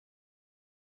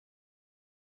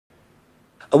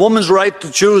A woman's right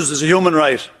to choose is a human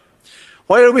right.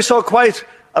 Why are we so quiet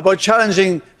about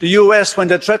challenging the US when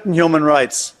they threaten human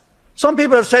rights? Some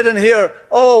people have said in here,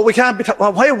 oh, we can't be,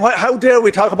 how dare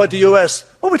we talk about the US?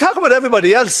 Well, we talk about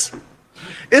everybody else.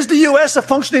 Is the US a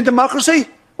functioning democracy?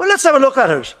 Well, let's have a look at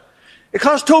it. It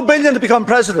costs $2 billion to become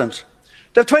president.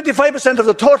 They have 25% of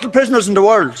the total prisoners in the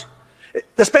world.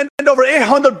 They spend over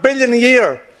 $800 billion a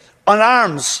year on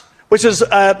arms, which is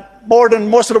more than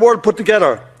most of the world put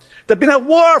together. They've been at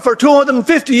war for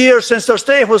 250 years since their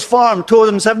state was formed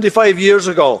 275 years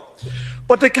ago.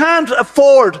 But they can't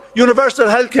afford universal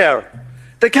health care.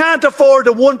 They can't afford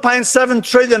the 1.7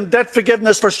 trillion debt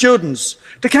forgiveness for students.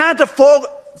 They can't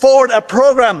afford a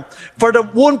program for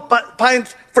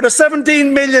the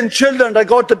 17 million children that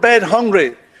go to bed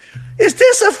hungry. Is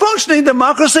this a functioning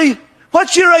democracy?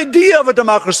 What's your idea of a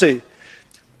democracy?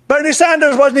 Bernie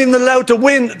Sanders wasn't even allowed to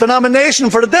win the nomination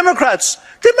for the Democrats.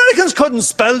 The Americans couldn't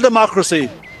spell democracy.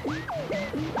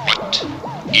 What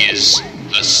is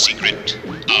the secret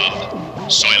of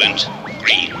Soylent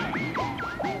Green?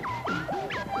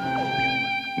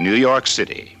 New York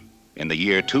City, in the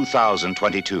year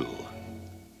 2022.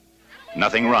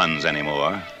 Nothing runs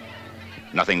anymore.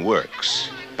 Nothing works.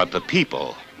 But the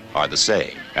people are the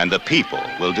same. And the people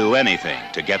will do anything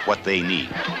to get what they need.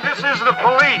 This is the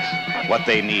police. What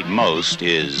they need most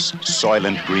is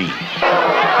Soylent Green. The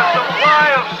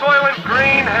supply of Soylent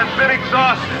Green has been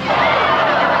exhausted.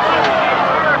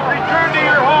 Return to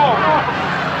your home.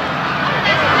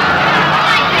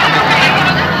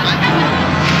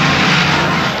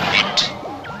 What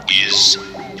is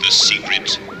the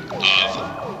secret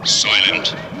of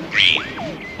Soylent Green?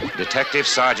 Detective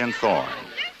Sergeant Thorne.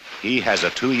 He has a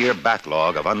 2-year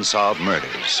backlog of unsolved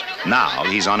murders. Now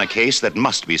he's on a case that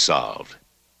must be solved.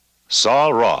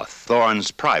 Saul Roth,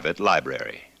 Thorne's private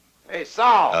library. Hey,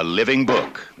 Saul. A living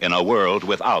book in a world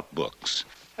without books.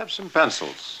 Have some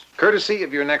pencils, courtesy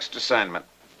of your next assignment.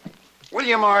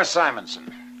 William R.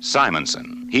 Simonson.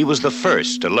 Simonson. He was the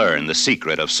first to learn the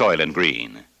secret of Soylent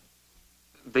Green.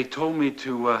 They told me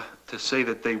to say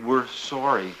that they were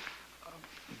sorry,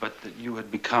 but that you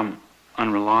had become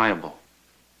unreliable.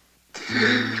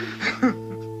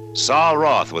 Saul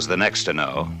Roth was the next to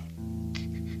know.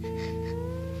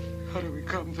 How do we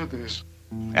come to this?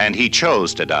 And he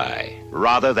chose to die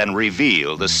rather than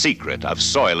reveal the secret of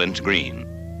Soylent Green.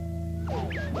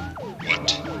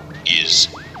 What is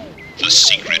the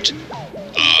secret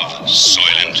of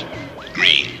Soylent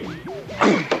Green?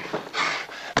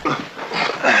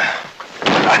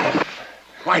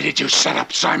 Why did you set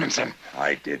up Simonson?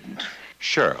 I didn't.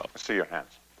 Cheryl. See your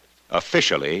hands.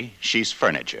 Officially, she's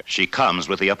furniture. She comes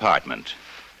with the apartment.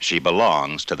 She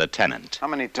belongs to the tenant. How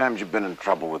many times you been in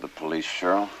trouble with the police,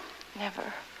 Cheryl? Never.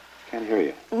 Can't hear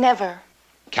you. Never.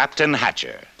 Captain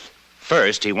Hatcher.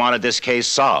 First, he wanted this case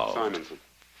solved. Simonson.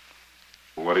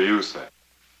 What do you say?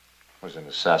 It was an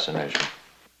assassination.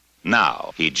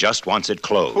 Now, he just wants it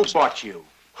Who closed. bought you?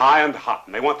 High and hot,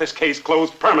 and they want this case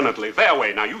closed permanently. Their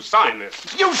way. Now, you sign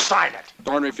this. You sign it!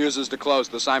 Thorne refuses to close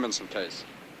the Simonson case.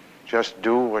 Just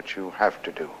do what you have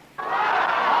to do.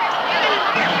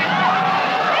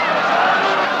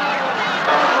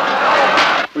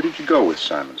 Where did you go with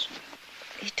Simonson?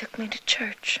 He took me to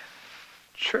church.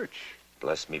 Church.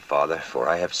 Bless me, Father, for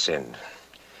I have sinned.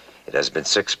 It has been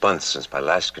 6 months since my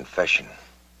last confession.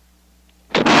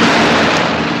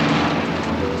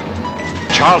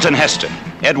 Charlton Heston,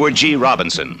 Edward G.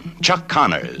 Robinson, Chuck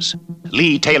Connors,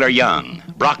 Lee Taylor Young,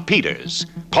 Brock Peters,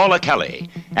 Paula Kelly,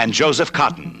 and Joseph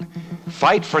Cotton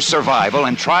fight for survival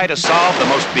and try to solve the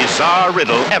most bizarre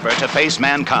riddle ever to face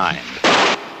mankind.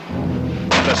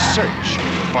 The search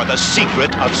for the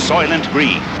secret of Soylent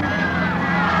Green.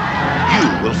 You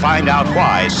will find out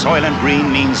why Soylent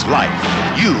Green means life.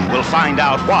 You will find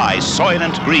out why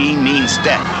Soylent Green means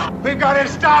death. We've got to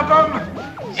stop them.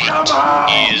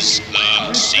 What is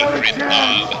the secret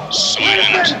of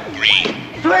Soylent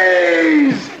Green?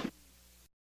 Please.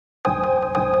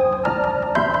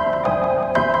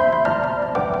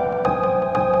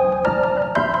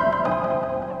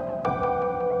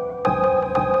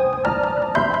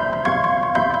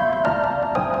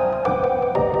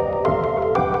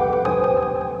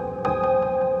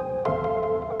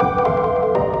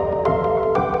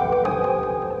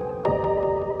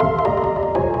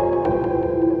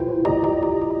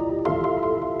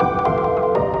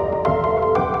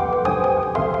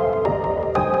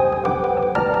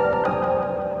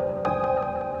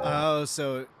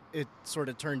 So it sort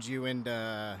of turns you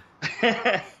into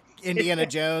Indiana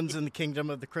Jones and the Kingdom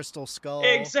of the Crystal Skull.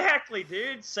 Exactly,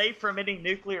 dude. Safe from any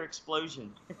nuclear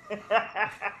explosion.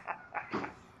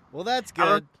 Well, that's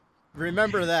good.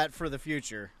 Remember that for the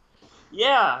future.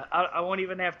 Yeah, I won't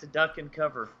even have to duck and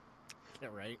cover. Yeah,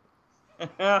 right.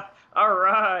 All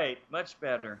right, much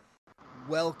better.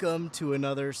 Welcome to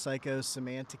another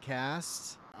Psychosemantic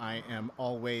cast. I am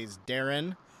always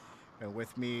Darren. And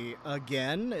with me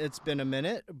again, it's been a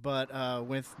minute, but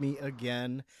with me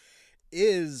again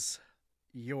is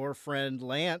your friend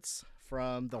Lance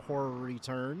from The Horror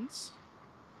Returns.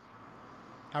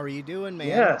 How are you doing, man?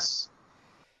 Yes.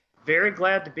 Very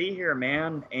glad to be here,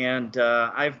 man. And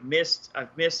I've missed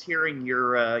hearing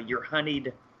your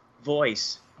honeyed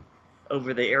voice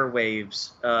over the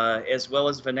airwaves, as well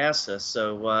as Vanessa.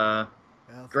 So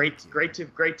great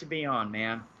to be on,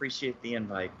 man. Appreciate the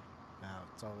invite. No,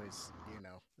 it's always,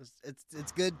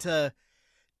 it's good to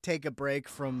take a break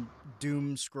from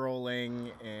doom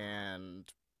scrolling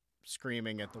and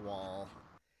screaming at the wall,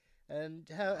 and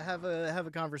have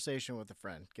a conversation with a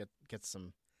friend. Get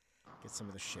some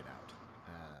of the shit out,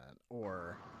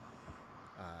 or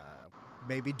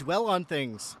maybe dwell on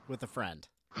things with a friend.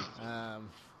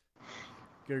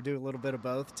 Gonna do a little bit of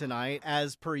both tonight,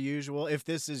 as per usual. If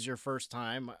this is your first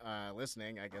time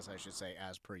listening, I guess I should say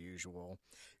as per usual.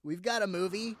 We've got a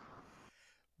movie,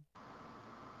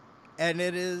 and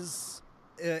it is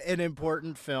an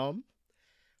important film,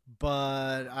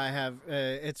 but I have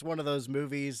it's one of those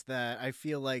movies that I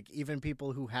feel like even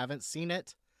people who haven't seen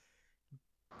it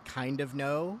kind of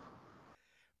know,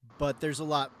 but there's a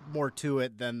lot more to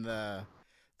it than the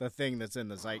thing that's in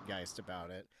the zeitgeist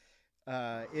about it.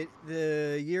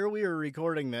 The year we were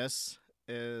recording this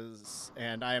is,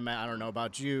 and I don't know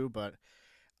about you, but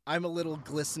I'm a little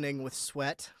glistening with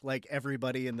sweat, like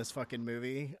everybody in this fucking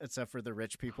movie, except for the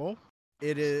rich people.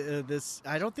 It is this.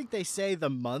 I don't think they say the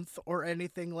month or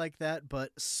anything like that,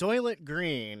 but Soylent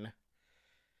Green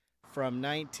from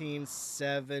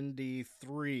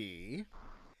 1973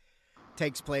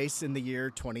 takes place in the year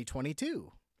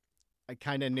 2022. I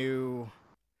kind of knew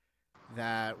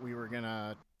that we were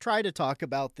gonna try to talk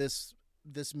about this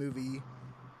movie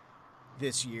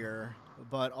this year,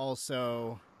 but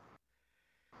also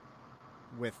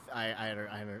with I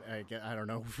don't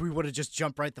know if we would have just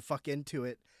jumped right the fuck into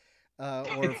it,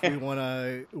 or if we want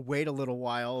to wait a little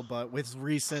while. But with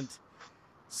recent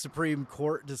Supreme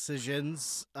Court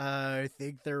decisions, I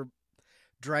think they're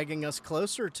dragging us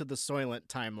closer to the Soylent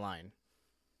timeline.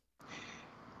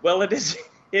 Well, it is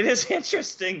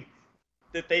interesting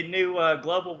that they knew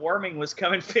global warming was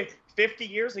coming 50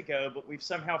 years ago, but we've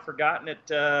somehow forgotten it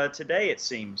today, it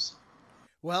seems.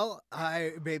 Well,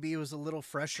 maybe it was a little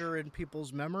fresher in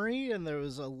people's memory, and there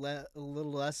was a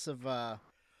little less of a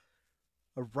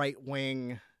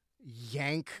right-wing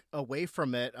yank away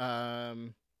from it.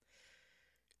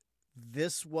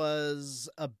 This was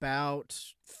about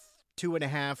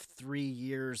 2.5-3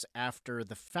 years after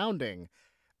the founding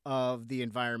of the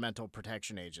Environmental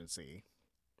Protection Agency,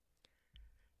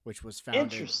 which was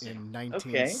founded in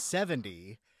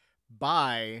 1970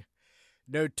 by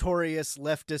notorious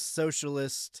leftist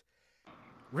socialist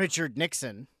Richard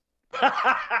Nixon.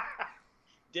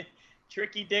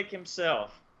 Tricky Dick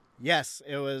himself. Yes,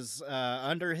 it was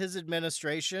under his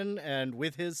administration and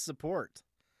with his support,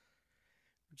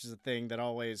 which is a thing that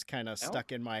always kind of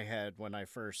stuck in my head when I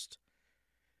first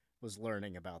was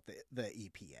learning about the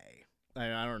EPA.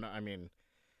 I don't know. I mean,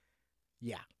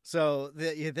 yeah. So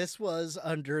this was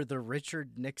under the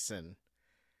Richard Nixon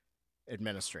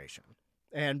administration.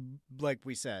 And like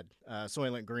we said,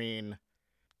 Soylent Green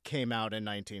came out in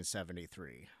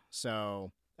 1973.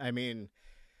 So, I mean,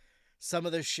 some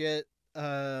of the shit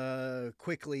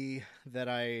quickly that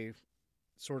I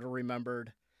sort of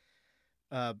remembered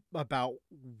about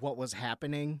what was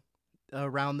happening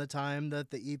around the time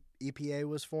that the EPA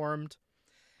was formed.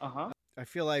 I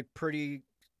feel like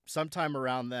sometime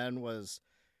around then was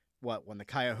when the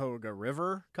Cuyahoga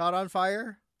River caught on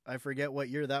fire. I forget what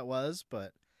year that was,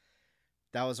 but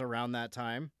that was around that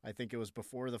time. I think it was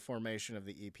before the formation of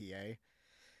the EPA.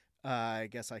 I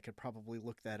guess I could probably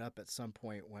look that up at some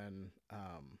point when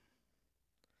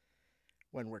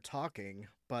we're talking.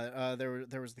 But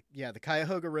there was the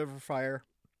Cuyahoga River fire,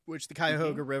 which the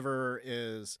Cuyahoga River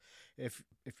is, if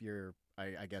you're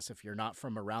I guess if you're not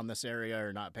from around this area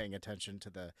or not paying attention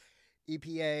to the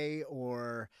EPA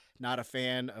or not a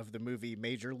fan of the movie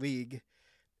Major League,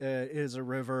 is a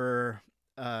river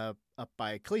up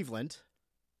by Cleveland.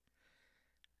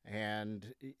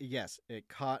 And yes, it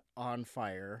caught on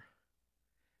fire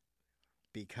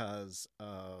because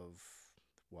of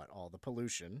all the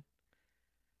pollution.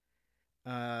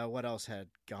 What else had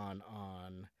gone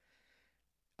on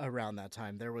around that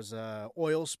time? There was a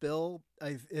oil spill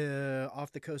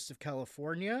off the coast of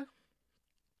California.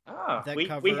 We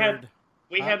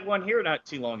had one here not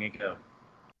too long ago.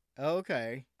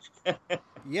 Okay.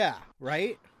 Yeah,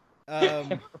 right?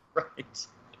 Right.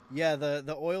 Yeah,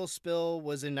 the oil spill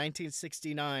was in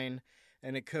 1969,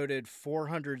 and it coated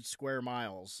 400 square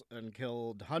miles and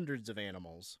killed hundreds of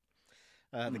animals.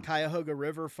 The Cuyahoga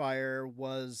River fire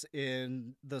was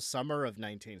in the summer of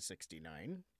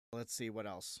 1969. Let's see what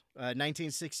else.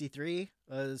 1963,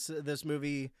 this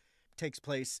movie takes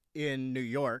place in New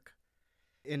York.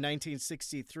 In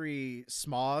 1963,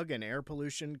 smog and air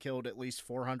pollution killed at least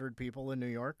 400 people in New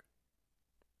York.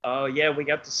 Oh yeah, we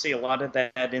got to see a lot of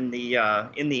that in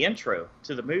the intro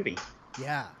to the movie.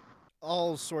 Yeah,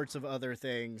 all sorts of other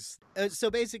things.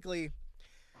 So basically,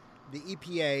 the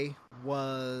EPA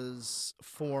was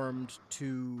formed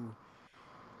to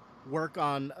work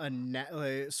on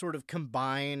sort of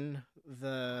combine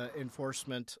the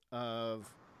enforcement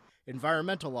of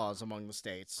environmental laws among the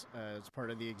states as part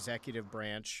of the executive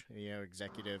branch,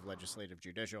 executive, legislative,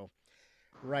 judicial.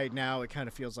 Right now, it kind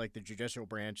of feels like the judicial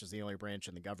branch is the only branch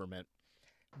in the government.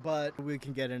 But we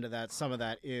can get into that. Some of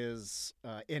that is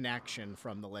inaction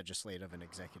from the legislative and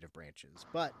executive branches.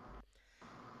 But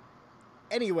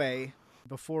anyway,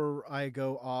 before I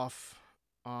go off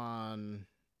on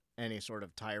any sort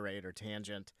of tirade or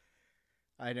tangent,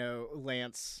 I know,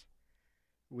 Lance,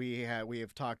 we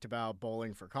have talked about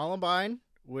Bowling for Columbine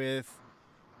with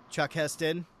Chuck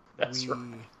Heston. That's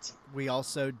right. We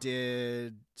also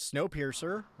did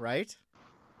Snowpiercer, right?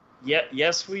 Yeah,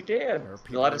 yes, we did.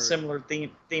 A lot of similar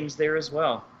themes there as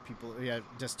well. People,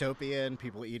 dystopian,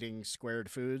 people eating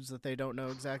squared foods that they don't know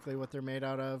exactly what they're made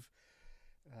out of.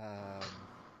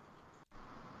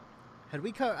 Had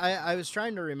we I was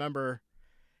trying to remember,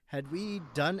 had we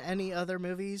done any other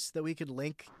movies that we could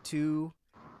link to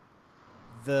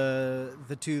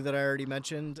the two that I already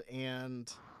mentioned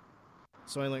and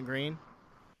Soylent Green?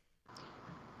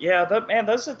 Yeah,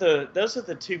 those are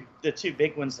the two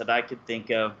big ones that I could think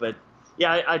of. But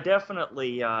yeah, I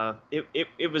definitely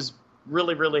it was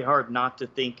really, really hard not to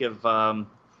think of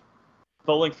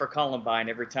Bowling for Columbine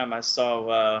every time I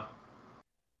saw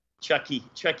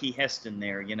Chucky Heston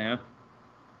there.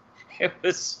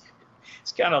 It's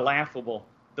kind of laughable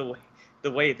the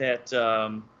way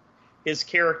that his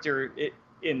character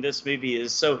in this movie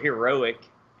is so heroic,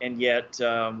 and yet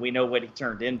we know what he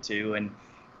turned into. And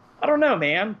I don't know,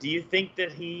 man. Do you think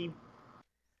that he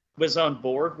was on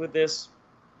board with this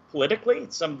politically,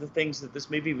 some of the things that this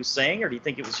movie was saying, or do you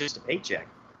think it was just a paycheck?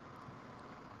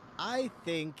 I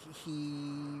think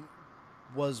he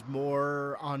was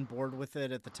more on board with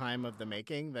it at the time of the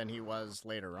making than he was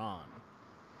later on.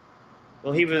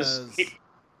 Well, he was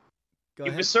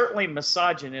certainly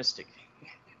misogynistic.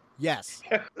 Yes.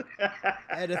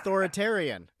 And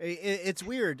authoritarian. It's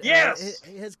weird. Yes.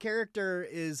 His character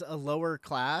is a lower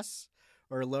class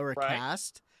or lower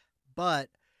caste, but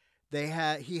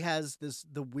he has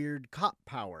the weird cop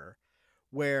power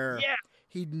where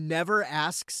he never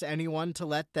asks anyone to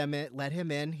let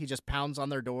him in. He just pounds on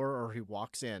their door or he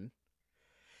walks in.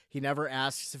 He never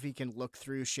asks if he can look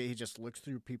through shit. He just looks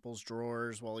through people's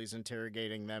drawers while he's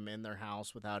interrogating them in their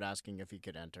house without asking if he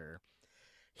could enter.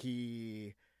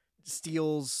 He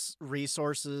steals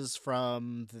resources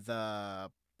from the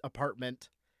apartment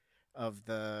of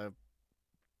the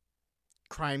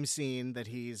crime scene that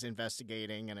he's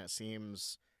investigating, and it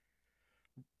seems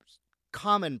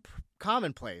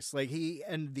commonplace. Like, he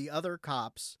and the other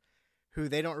cops, who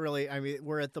they don't really,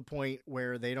 we're at the point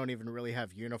where they don't even really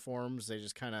have uniforms. They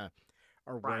just kind of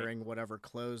are wearing whatever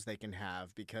clothes they can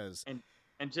have because... And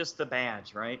just the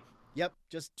badge, right? Yep,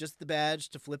 just the badge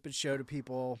to flip and show to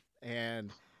people.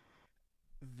 And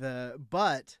the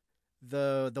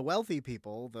wealthy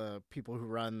people, the people who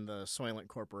run the Soylent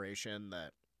Corporation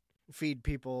that feed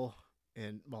people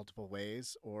in multiple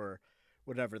ways or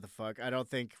whatever the fuck. I don't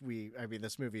think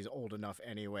this movie's old enough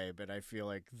anyway, but I feel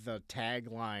like the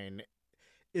tagline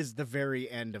is the very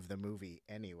end of the movie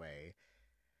anyway.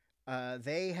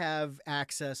 They have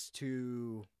access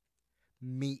to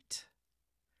meat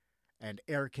and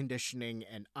air conditioning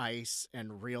and ice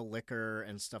and real liquor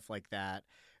and stuff like that.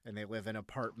 And they live in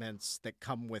apartments that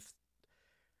come with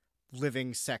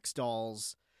living sex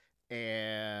dolls,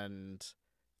 and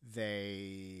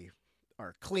they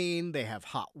are clean. They have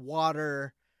hot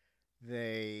water.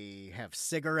 They have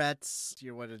cigarettes.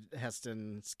 What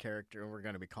Heston's character, we're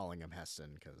going to be calling him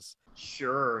Heston because...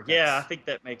 Sure. Yeah, I think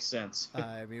that makes sense.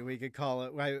 We could call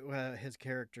it... his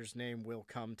character's name will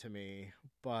come to me,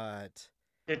 but...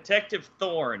 Detective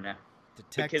Thorne.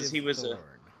 Because he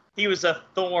was a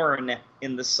thorn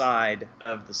in the side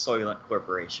of the Soylent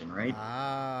Corporation, right?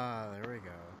 Ah, there we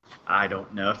go. I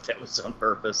don't know if that was on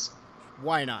purpose.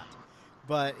 Why not?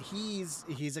 But he's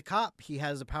a cop. He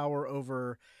has a power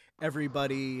over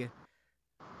everybody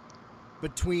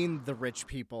between the rich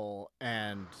people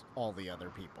and all the other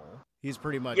people. He's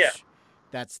pretty much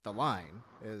that's the line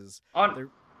is on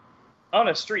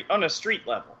a street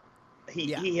level.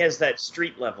 He has that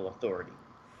street level authority.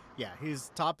 Yeah,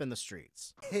 he's top in the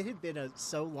streets. It had been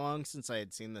so long since I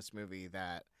had seen this movie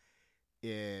that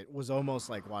it was almost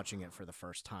like watching it for the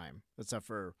first time, except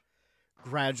for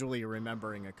gradually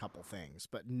remembering a couple things,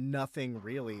 but nothing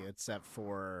really except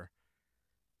for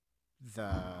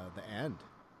the end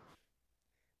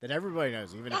that everybody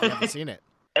knows, even if you haven't seen it.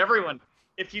 Everyone,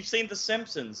 if you've seen The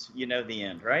Simpsons, you know the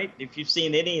end, right? If you've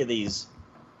seen any of these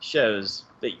shows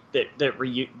that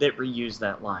reuse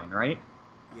that line, right?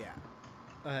 Yeah,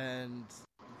 and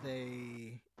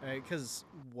they because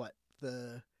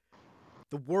the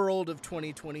world of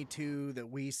 2022 that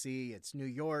we see, it's New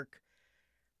York.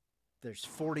 There's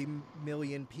 40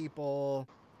 million people.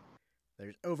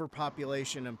 There's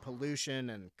overpopulation and pollution,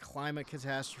 and climate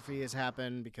catastrophe has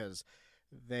happened because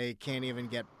they can't even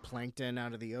get plankton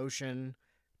out of the ocean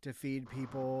to feed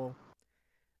people.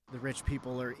 The rich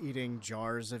people are eating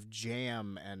jars of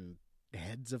jam and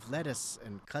heads of lettuce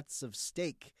and cuts of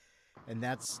steak, and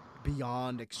that's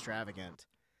beyond extravagant.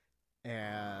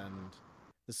 And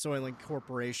the Soylent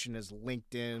Corporation is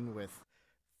linked in with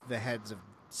the heads of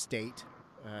state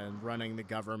and running the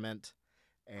government.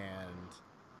 And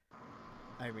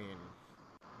I mean,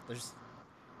 there's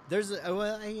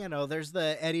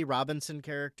the Eddie Robinson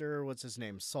character. What's his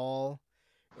name? Saul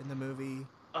in the movie.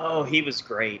 Oh, he was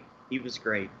great.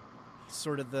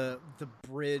 Sort of the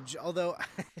bridge, although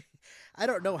I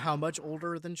don't know how much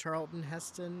older than Charlton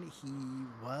Heston he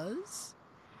was,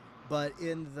 but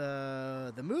in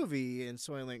the movie in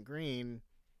Soylent Green,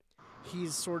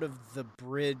 he's sort of the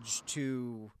bridge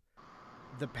to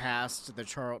the past that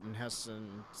Charlton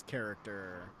Heston's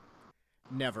character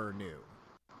never knew.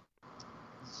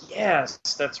 Yes,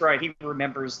 that's right. He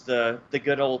remembers the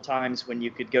good old times when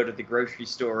you could go to the grocery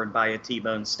store and buy a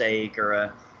T-bone steak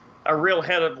or a real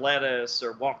head of lettuce,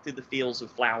 or walk through the fields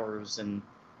of flowers and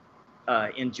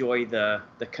enjoy the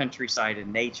countryside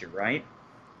and nature, right?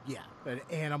 Yeah, but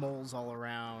animals all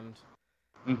around.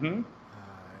 Mm-hmm.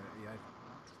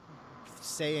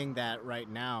 Saying that right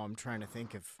now, I'm trying to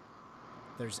think if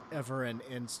there's ever an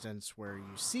instance where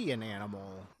you see an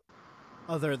animal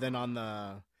other than on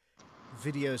the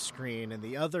video screen and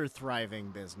the other thriving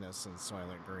business in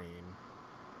Soylent Green.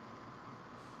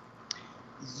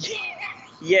 Yeah.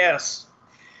 Yes.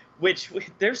 Which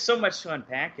there's so much to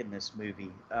unpack in this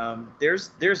movie.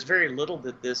 There's very little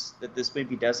that this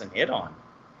movie doesn't hit on.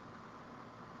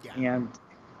 Yeah. And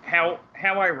how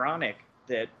ironic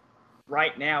that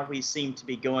right now we seem to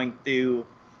be going through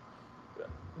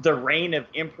the reign of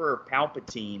Emperor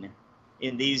Palpatine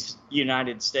in these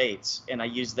United States, and I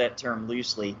use that term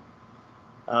loosely,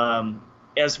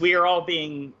 as we are all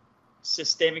being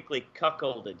systemically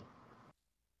cuckolded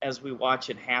as we watch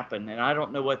it happen. And I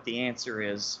don't know what the answer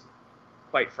is,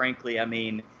 quite frankly. I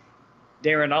mean,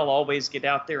 Darren, I'll always get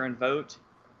out there and vote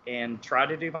and try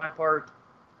to do my part.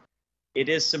 It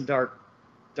is some dark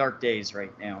days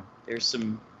right now. There's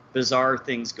some bizarre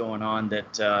things going on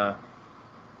that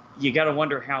you got to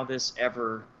wonder how this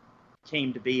ever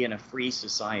came to be in a free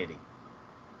society.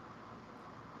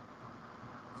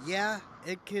 Yeah,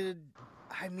 it could.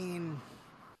 I mean,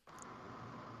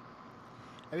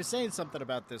 I was saying something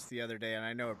about this the other day, and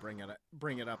I know I bring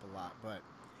it up a lot, but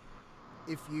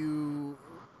if you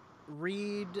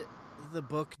read the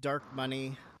book Dark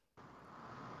Money,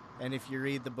 and if you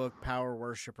read the book Power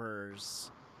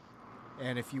Worshippers,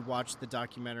 and if you watch the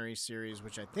documentary series,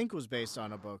 which I think was based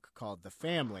on a book called The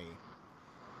Family,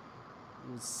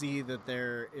 you'll see that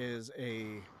there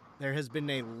has been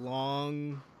a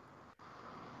long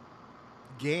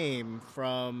game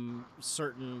from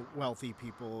certain wealthy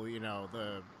people. You know,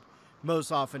 the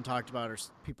most often talked about are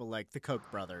people like the Koch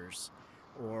brothers,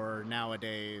 or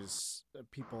nowadays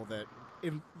people that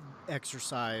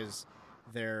exercise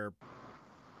their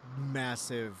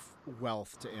massive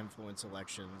wealth to influence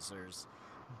elections. There's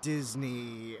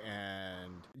Disney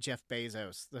and Jeff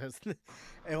Bezos. Of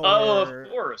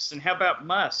course. And how about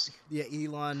Musk? Yeah,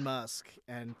 Elon Musk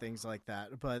and things like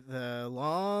that. But the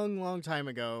long time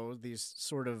ago, these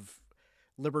sort of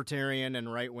libertarian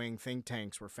and right-wing think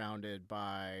tanks were founded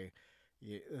by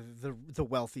the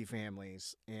wealthy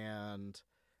families. And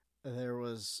there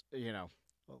was,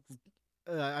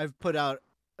 I've put out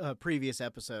previous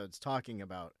episodes talking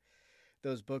about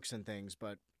those books and things,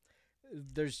 but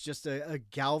there's just a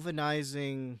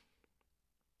galvanizing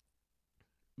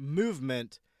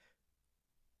movement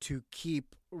to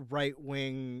keep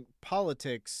right-wing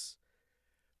politics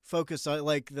focus on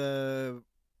like the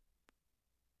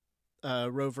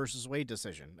Roe versus Wade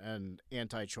decision and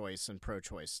anti-choice and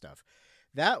pro-choice stuff.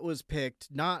 That was picked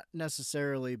not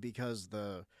necessarily because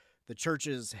the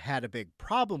churches had a big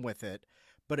problem with it,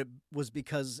 but it was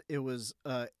because it was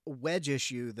a wedge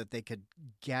issue that they could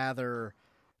gather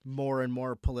more and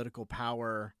more political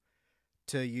power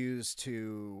to use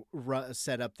to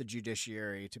set up the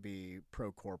judiciary to be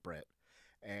pro-corporate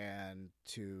and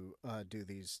to do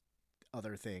these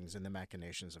other things in the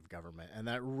machinations of government. And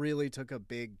that really took a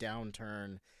big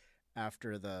downturn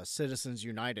after the Citizens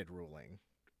United ruling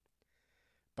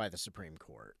by the Supreme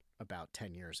Court about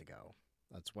 10 years ago.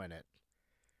 That's when it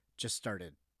just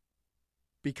started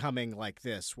becoming like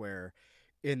this, where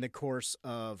in the course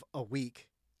of a week,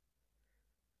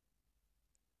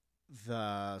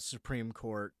 the Supreme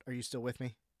Court, are you still with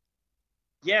me?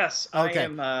 Yes, okay.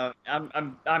 I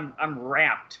am. I'm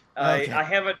wrapped. Okay. I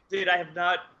have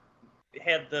not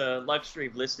had the luxury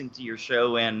of listening to your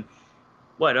show in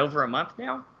over a month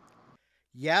now.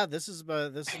 Yeah, this is my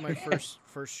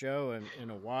first show in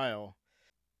a while.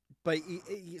 But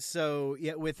so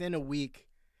yeah, within a week,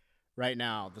 right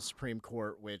now, the Supreme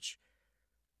Court, which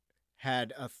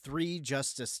had a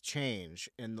 3-justice change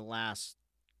in the last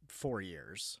 4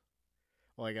 years.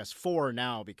 Well, I guess 4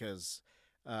 now because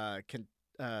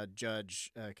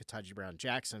Judge Ketanji Brown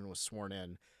Jackson was sworn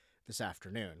in this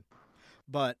afternoon.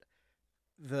 But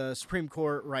the Supreme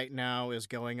Court right now is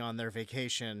going on their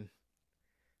vacation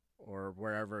or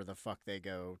wherever the fuck they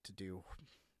go to do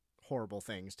horrible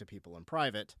things to people in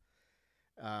private.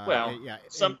 I'm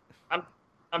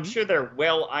sure they're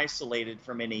well isolated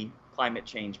from any climate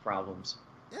change problems.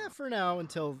 Yeah, for now,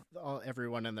 until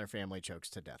everyone in their family chokes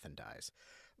to death and dies.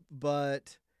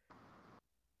 But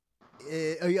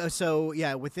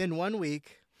within 1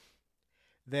 week,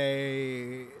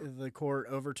 the court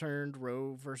overturned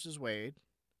Roe versus Wade.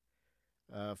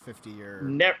 50-year.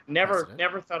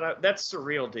 Never thought that's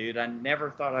surreal, dude. I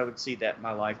never thought I would see that in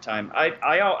my lifetime.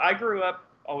 I grew up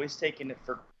always taking it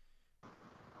for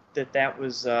that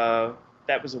was a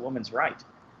woman's right.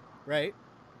 Right.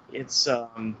 It's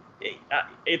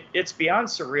it's beyond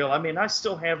surreal. I mean, I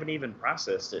still haven't even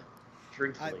processed it.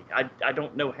 Truthfully, I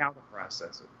don't know how to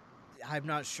process it. I'm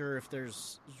not sure if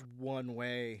there's one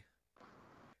way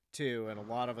to, and a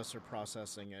lot of us are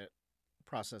processing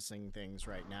things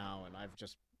right now, and I've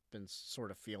just been sort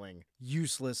of feeling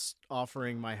useless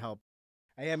offering my help.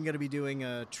 I am going to be doing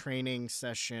a training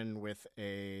session with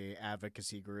a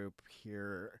advocacy group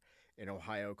here in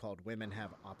Ohio called Women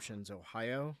Have Options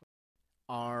Ohio.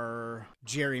 Our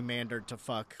gerrymandered to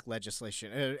fuck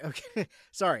legislation. Okay,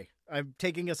 sorry, I'm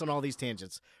taking us on all these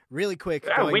tangents. Really quick,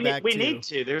 we need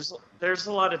to. There's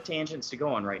a lot of tangents to go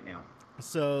on right now.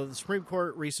 So the Supreme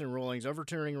Court recent rulings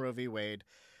overturning Roe v. Wade,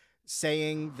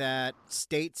 saying that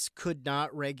states could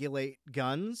not regulate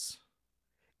guns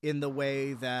in the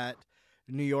way that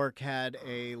New York had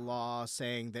a law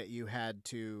saying that you had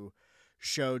to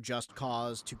show just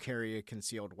cause to carry a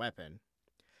concealed weapon.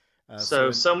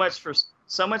 So much for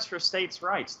states'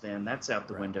 rights. Then that's out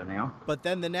the window now. But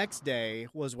then the next day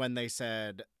was when they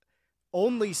said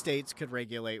only states could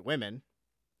regulate women,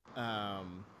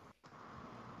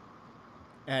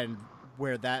 and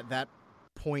where that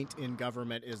point in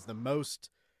government is the most,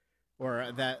 or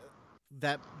that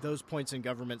those points in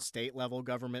government, state level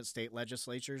government, state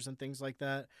legislatures and things like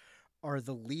that, are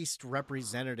the least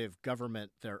representative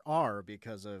government there are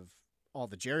because of all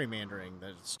the gerrymandering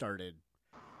that started.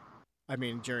 I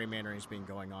mean, gerrymandering's been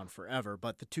going on forever,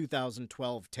 but the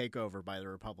 2012 takeover by the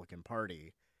Republican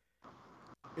Party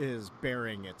is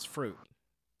bearing its fruit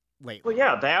lately. Well,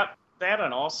 yeah, that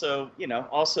and also,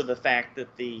 also the fact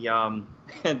that the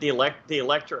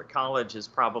electorate college is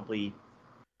probably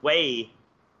way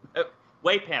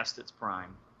past its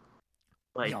prime.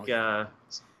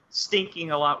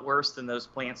 Stinking a lot worse than those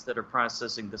plants that are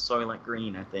processing the Soylent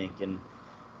Green, I think, and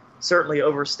certainly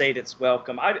overstayed its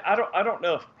welcome. I don't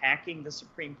know if packing the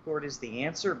Supreme Court is the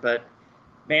answer, but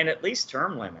man, at least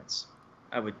term limits,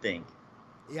 I would think.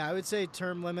 Yeah, I would say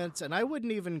term limits, and I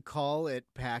wouldn't even call it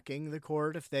packing the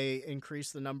court if they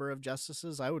increase the number of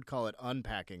justices. I would call it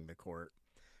unpacking the court,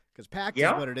 because packed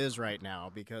is what it is right now.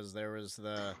 Because there was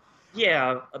the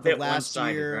last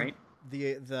year, right?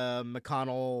 The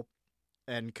McConnell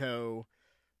and co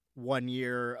 1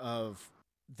 year of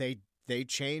they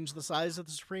changed the size of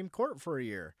the Supreme Court for a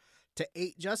year to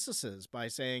 8 justices by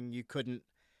saying you couldn't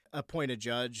appoint a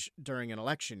judge during an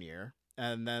election year.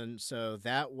 And then, so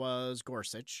that was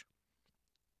Gorsuch.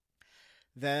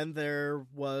 Then there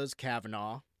was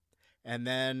Kavanaugh. And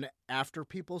then after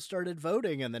people started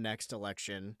voting in the next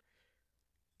election,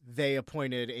 they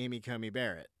appointed Amy Coney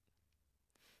Barrett.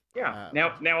 Yeah.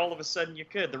 Now all of a sudden you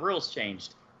could. The rules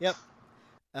changed. Yep.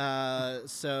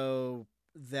 So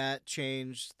that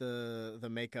changed the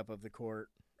makeup of the court.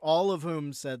 All of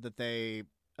whom said that they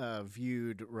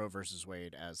viewed Roe versus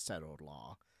Wade as settled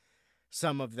law.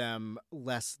 Some of them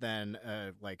less than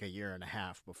like a year and a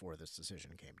half before this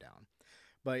decision came down.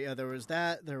 But yeah, there was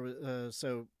that. There was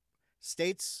so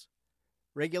states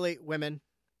regulate women.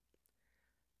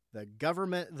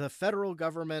 The federal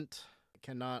government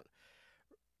cannot,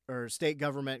 or state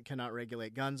government cannot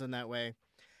regulate guns in that way.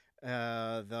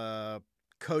 The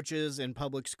coaches in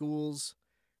public schools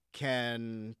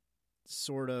can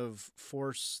sort of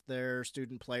force their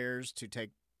student players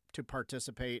to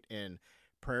participate in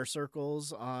prayer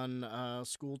circles on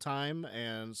school time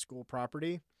and school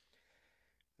property.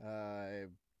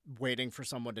 Waiting for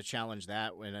someone to challenge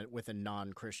that with a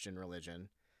non-Christian religion.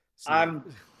 So,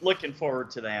 I'm looking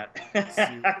forward to that.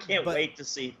 I can't wait to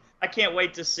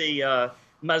see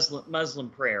Muslim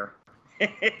prayer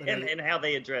and how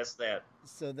they address that.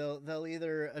 So they'll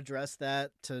either address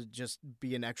that to just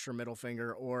be an extra middle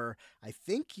finger, or I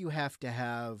think you have to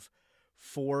have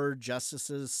 4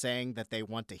 justices saying that they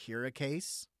want to hear a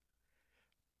case.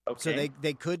 Okay. So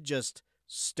they could just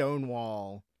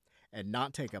stonewall and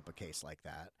not take up a case like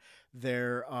that.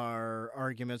 There are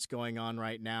arguments going on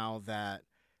right now that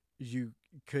you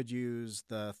could use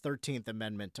the 13th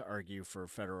Amendment to argue for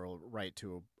federal right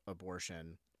to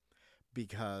abortion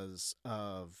because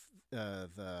of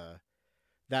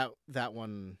that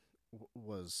one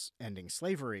was ending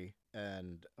slavery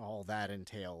and all that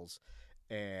entails,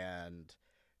 and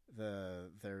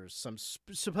there's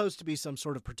supposed to be some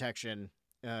sort of protection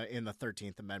in the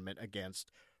 13th Amendment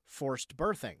against forced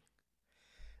birthing.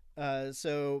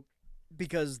 So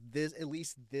because at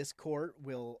least this court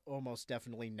will almost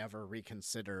definitely never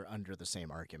reconsider under the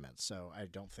same arguments. So I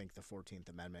don't think the 14th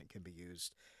Amendment can be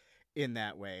used in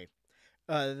that way.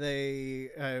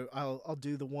 I'll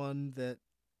do the one that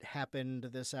happened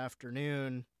this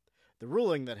afternoon, the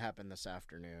ruling that happened this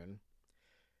afternoon.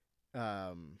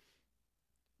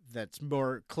 That's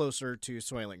more closer to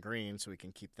Soylent Green, so we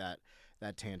can keep that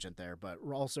tangent there. But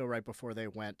also right before they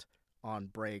went on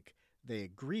break, they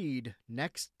agreed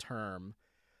next term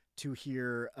to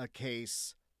hear a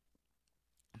case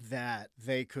that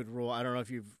they could rule. I don't know if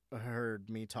you've heard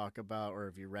me talk about or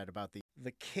if you read about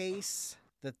the case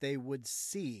that they would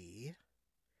see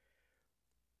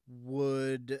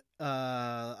would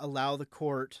allow the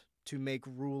court to make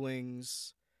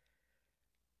rulings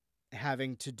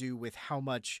having to do with how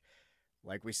much,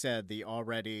 like we said, the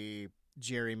already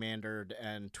gerrymandered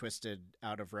and twisted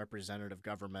out of representative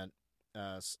government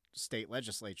state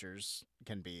legislatures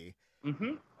can be,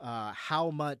 how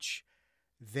much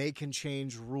they can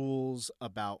change rules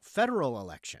about federal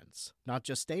elections, not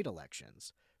just state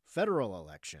elections, federal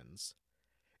elections,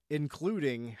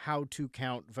 including how to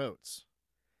count votes.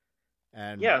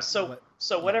 And yeah, so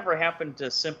whatever happened to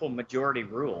simple majority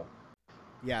rule?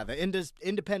 Yeah, the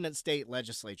independent state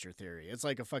legislature theory. It's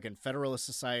like a fucking Federalist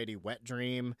Society wet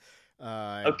dream.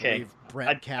 Okay,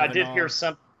 Brett Kavanaugh.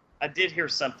 I did hear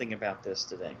something about this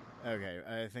today. Okay,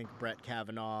 I think Brett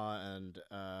Kavanaugh and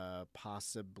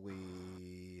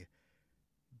possibly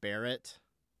Barrett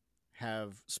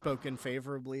have spoken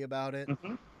favorably about it.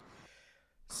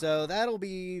 So that'll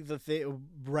be the thing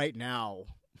right now,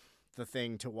 the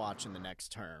thing to watch in the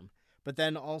next term. But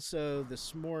then also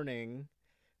this morning,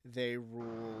 they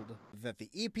ruled that the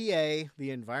EPA,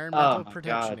 the Environmental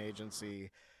Protection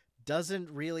Agency, doesn't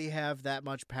really have that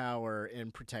much power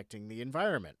in protecting the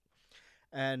environment.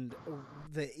 And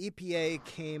the EPA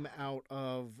came out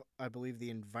of, I believe, the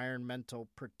Environmental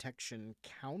Protection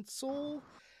Council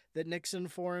that Nixon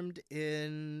formed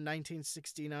in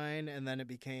 1969, and then it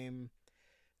became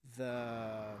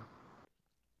the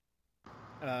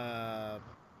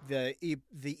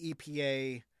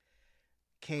EPA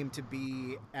came to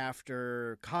be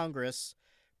after Congress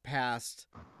passed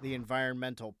the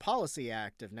Environmental Policy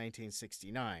Act of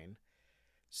 1969.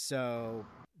 So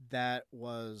that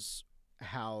was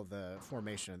how the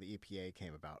formation of the EPA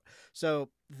came about. So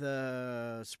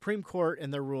the Supreme Court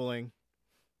in their ruling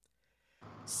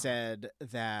said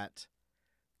that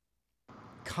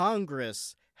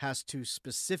Congress has to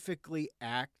specifically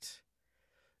act.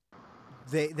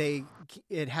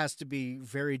 It has to be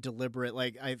very deliberate.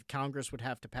 Like Congress would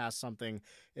have to pass something,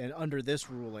 and under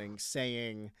this ruling,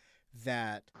 saying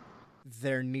that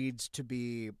there needs to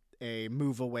be a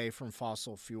move away from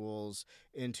fossil fuels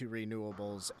into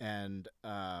renewables and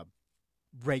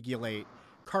regulate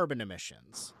carbon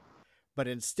emissions. But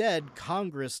instead,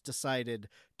 Congress decided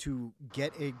to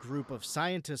get a group of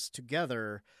scientists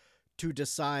together to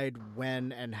decide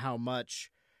when and how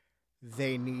much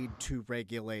they need to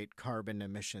regulate carbon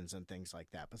emissions and things like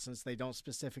that. But since they don't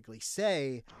specifically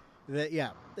say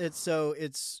that,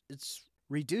 it's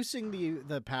reducing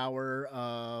the power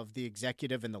of the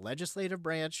executive and the legislative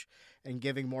branch and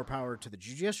giving more power to the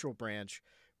judicial branch,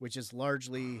 which is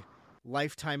largely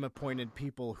lifetime appointed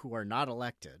people who are not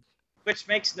elected. Which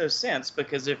makes no sense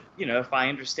because if I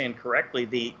understand correctly,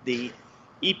 the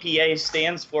EPA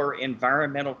stands for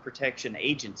Environmental Protection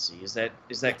Agency. Is that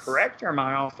yes. Correct, or am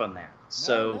I off on that?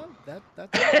 No, that's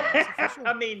official.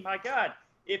 I mean, my God,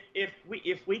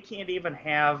 if we can't even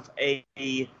have a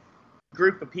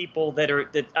group of people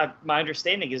that my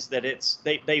understanding is that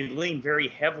they lean very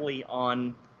heavily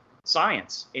on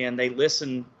science and they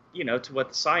listen, to what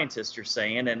the scientists are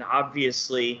saying, and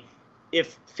obviously,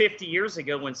 if 50 years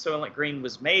ago when Soylent Green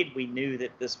was made, we knew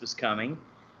that this was coming.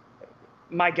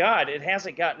 My God, it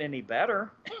hasn't gotten any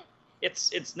better.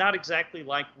 It's not exactly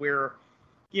like we're,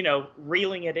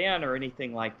 reeling it in or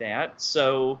anything like that.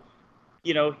 So,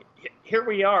 here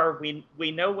we are.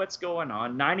 We know what's going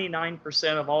on.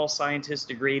 99% of all scientists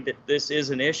agree that this is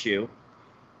an issue.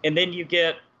 And then you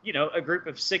get, a group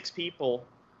of 6 people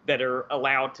that are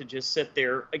allowed to just sit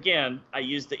there. Again, I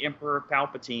use the Emperor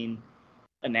Palpatine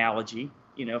analogy,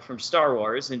 from Star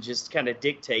Wars, and just kind of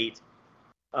dictate,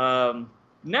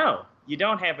 no, you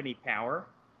don't have any power.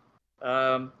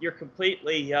 You're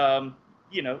completely,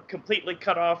 completely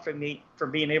cut off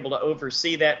from being able to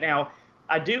oversee that. Now,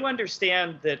 I do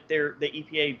understand that the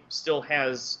EPA still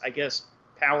has, I guess,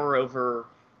 power over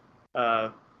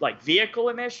like vehicle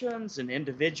emissions and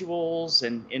individuals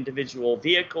and individual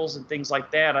vehicles and things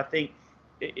like that. I think,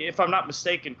 if I'm not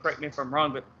mistaken, correct me if I'm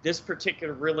wrong, but this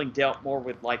particular ruling dealt more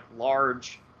with like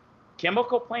large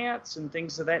chemical plants and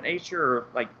things of that nature, or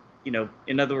like,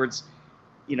 in other words,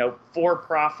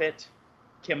 for-profit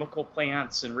chemical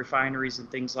plants and refineries and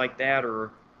things like that,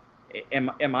 or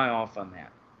am I off on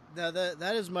that? No,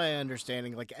 that is my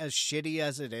understanding. Like, as shitty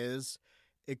as it is,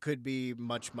 it could be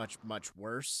much, much, much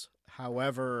worse.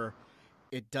 However,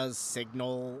 it does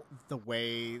signal the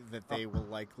way that they will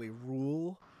likely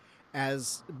rule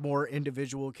as more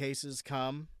individual cases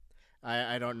come.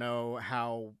 I don't know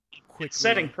how quickly... It's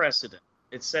setting precedent.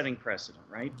 It's setting precedent,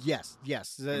 right? Yes.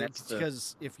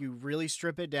 Because if you really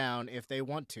strip it down, if they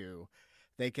want to,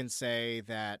 they can say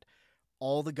that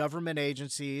all the government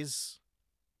agencies,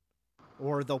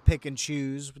 or they'll pick and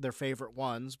choose their favorite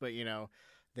ones, but,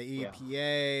 the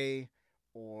EPA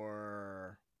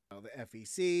or the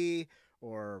FEC,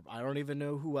 or I don't even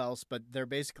know who else, but they're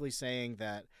basically saying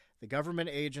that the government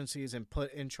agencies and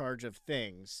put in charge of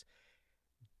things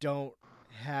don't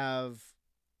have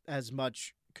as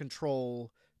much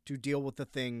control to deal with the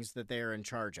things that they are in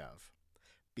charge of,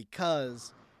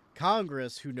 because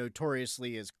Congress, who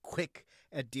notoriously is quick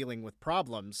at dealing with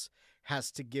problems,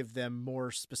 has to give them more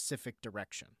specific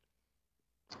direction.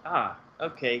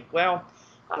 Okay. Well,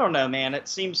 I don't know, man. It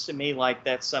seems to me like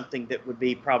that's something that would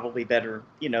be probably better,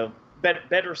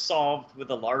 better solved with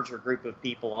a larger group of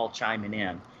people all chiming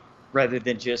in, rather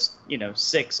than just,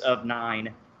 6 of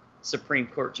 9 Supreme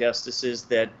Court justices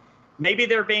that maybe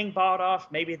they're being bought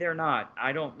off, maybe they're not.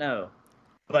 I don't know.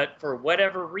 But for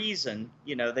whatever reason,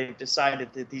 they've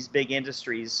decided that these big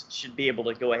industries should be able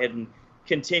to go ahead and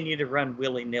continue to run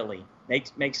willy-nilly.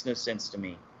 Makes no sense to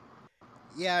me.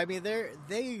 Yeah, I mean,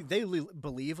 they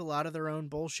believe a lot of their own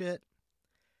bullshit.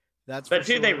 But do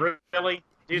sure. They really?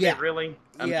 Do they really?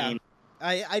 I mean,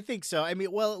 I think so. I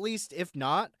mean, well, at least if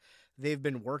not, they've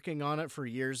been working on it for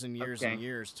years and years and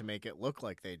years to make it look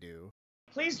like they do.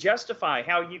 Please justify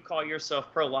how you call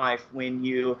yourself pro-life when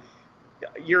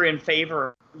you're in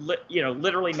favor,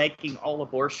 literally making all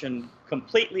abortion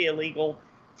completely illegal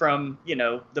from,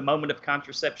 the moment of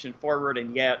contraception forward,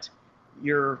 and yet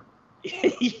you're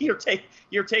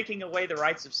taking away the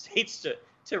rights of states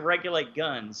to regulate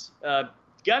guns.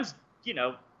 Guns,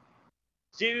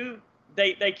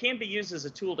 they can be used as a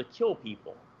tool to kill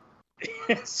people.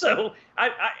 So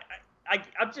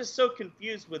I'm just so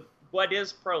confused with what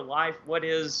is pro-life, what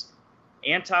is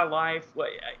anti-life.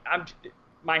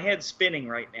 My head's spinning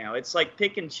right now. It's like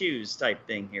pick and choose type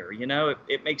thing here.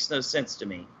 It makes no sense to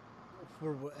me.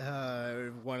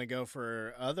 Want to go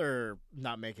for other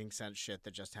not making sense shit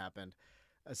that just happened.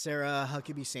 Sarah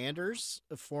Huckabee Sanders,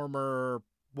 a former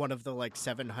one of the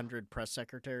 700 press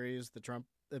secretaries the Trump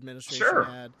administration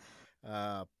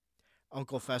had,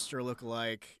 Uncle Fester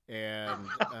lookalike, and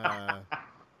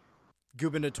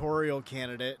gubernatorial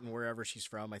candidate, and wherever she's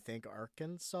from, I think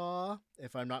Arkansas,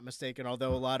 if I'm not mistaken,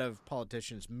 although a lot of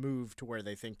politicians move to where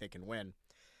they think they can win.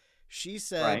 She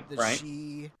said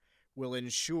she will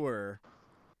ensure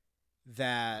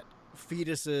that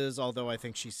fetuses, although I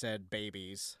think she said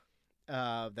babies,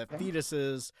 that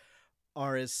fetuses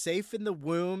are as safe in the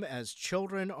womb as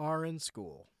children are in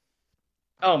school.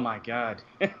 Oh my God.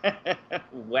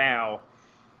 Wow.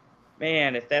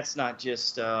 Man, if that's not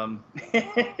just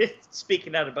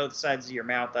speaking out of both sides of your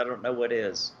mouth, I don't know what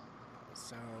is.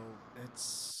 So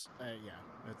it's,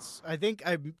 I think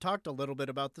I talked a little bit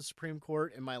about the Supreme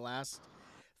Court in my last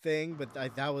thing, but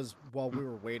that was while we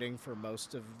were waiting for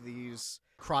most of these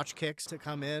crotch kicks to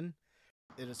come in.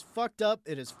 It is fucked up.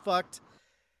 It is fucked.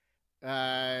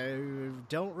 I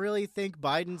don't really think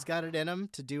Biden's got it in him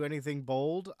to do anything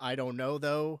bold. I don't know,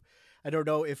 though. I don't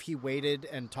know if he waited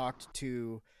and talked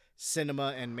to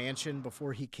Sinema and Manchin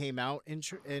before he came out in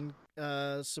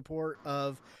support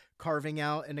of carving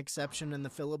out an exception in the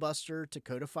filibuster to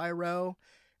codify Roe.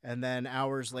 And then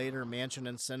hours later, Manchin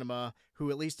and Sinema,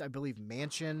 who at least I believe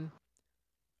Manchin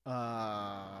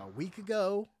a week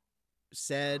ago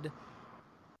said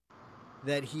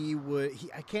that he would,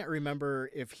 I can't remember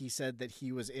if he said that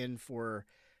he was in for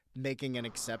making an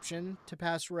exception to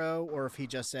pass Roe or if he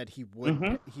just said he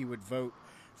would vote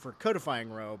for codifying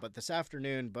Roe. But this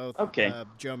afternoon, both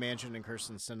Joe Manchin and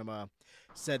Kirsten Sinema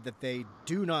said that they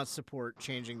do not support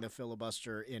changing the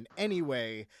filibuster in any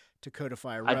way to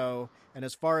codify Roe. And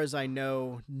as far as I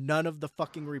know, none of the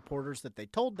fucking reporters that they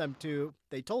told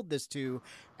this to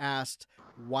asked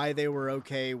why they were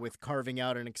okay with carving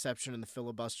out an exception in the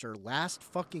filibuster last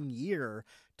fucking year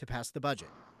to pass the budget.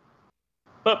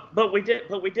 But we did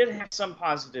have some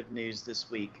positive news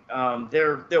this week.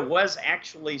 There was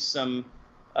actually some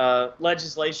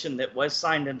legislation that was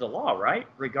signed into law, right,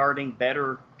 regarding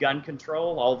better gun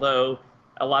control. Although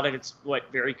a lot of it's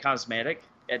very cosmetic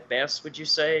at best, would you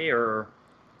say? Or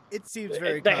it seems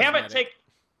very. They haven't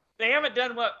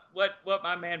done what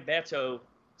my man Beto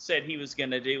said he was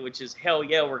going to do, which is hell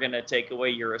yeah, we're going to take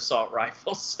away your assault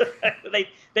rifles. They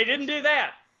didn't do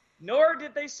that. Nor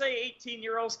did they say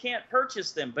 18-year-olds can't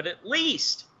purchase them, but at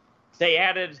least they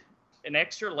added an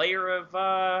extra layer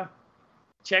of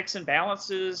checks and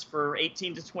balances for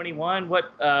 18 to 21.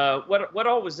 What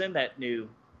all was in that new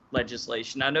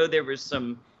legislation? I know there was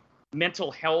some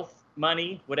mental health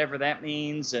money, whatever that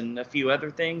means, and a few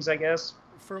other things, I guess.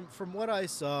 From what I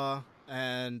saw,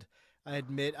 and I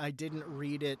admit I didn't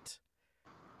read it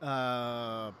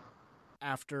after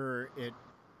it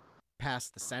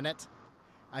passed the Senate.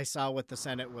 I saw what the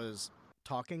Senate was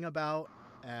talking about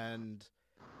and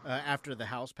after the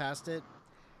House passed it.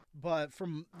 But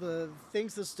from the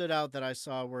things that stood out that I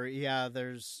saw were,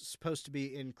 there's supposed to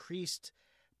be increased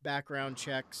background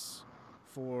checks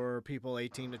for people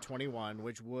 18 to 21,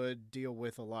 which would deal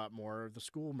with a lot more of the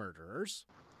school murderers.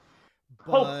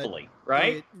 But hopefully,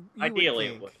 right? Ideally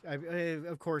it would.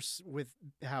 Of course, with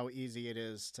how easy it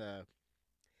is to...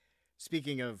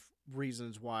 Speaking of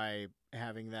reasons why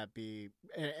having that be...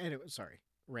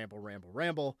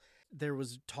 ramble. There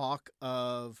was talk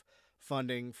of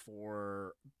funding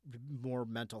for more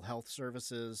mental health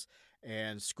services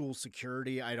and school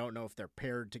security. I don't know if they're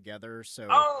paired together. So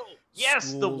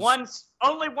yes,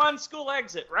 only one school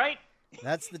exit, right?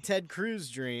 That's the Ted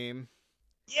Cruz dream.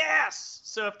 Yes.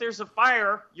 So if there's a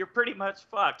fire, you're pretty much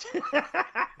fucked.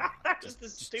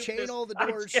 Just chain all the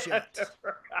doors shut.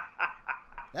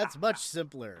 That's much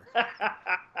simpler.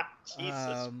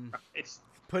 Jesus Christ.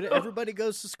 Everybody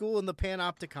goes to school in the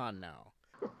Panopticon now.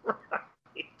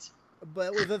 Right.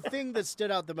 But the thing that stood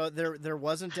out the most, there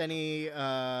wasn't any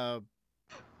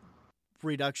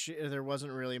reduction. There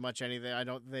wasn't really much anything.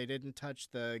 They didn't touch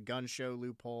the gun show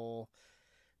loophole,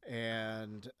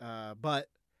 and but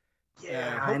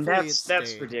and that's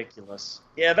ridiculous.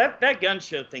 Yeah, that gun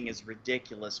show thing is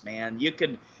ridiculous, man. You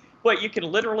can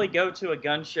literally go to a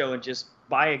gun show and just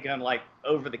buy a gun like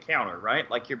over the counter, right?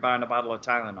 Like you're buying a bottle of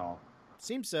Tylenol.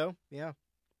 Seems so, yeah.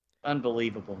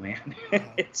 Unbelievable, man.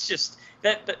 It's just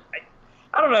that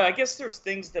I don't know. I guess there's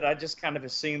things that I just kind of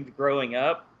assumed growing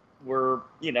up where,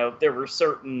 there were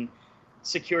certain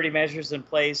security measures in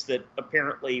place that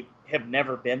apparently have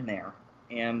never been there.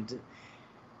 And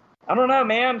I don't know,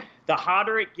 man. The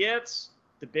hotter it gets,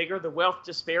 the bigger the wealth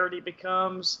disparity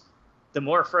becomes, the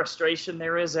more frustration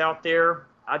there is out there.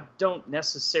 I don't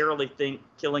necessarily think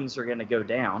killings are going to go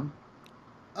down.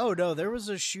 Oh, no, there was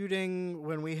a shooting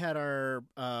when we had our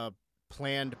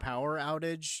planned power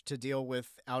outage to deal with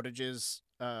outages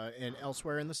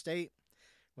elsewhere in the state.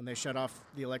 When they shut off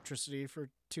the electricity for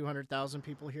 200,000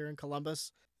 people here in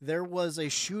Columbus, there was a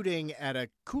shooting at a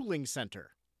cooling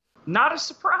center. Not a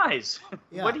surprise.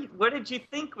 Yeah. What did you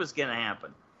think was going to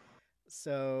happen?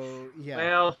 So, yeah.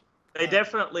 Well, they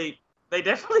definitely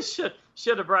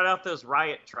should have brought out those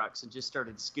riot trucks and just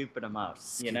started scooping them up.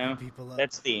 Scooping people up.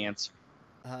 That's the answer.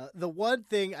 The one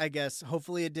thing, I guess,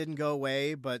 hopefully it didn't go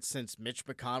away, but since Mitch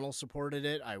McConnell supported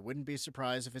it, I wouldn't be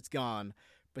surprised if it's gone.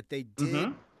 But they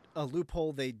did, a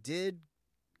loophole they did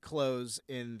close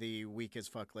in the weak as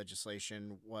fuck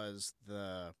legislation was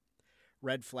the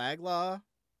red flag law,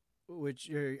 which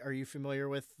are you familiar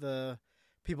with the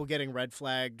people getting red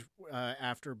flagged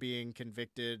after being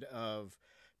convicted of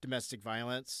domestic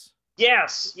violence?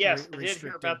 Yes, I did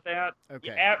hear about that.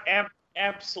 Okay.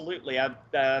 Absolutely.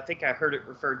 I think I heard it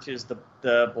referred to as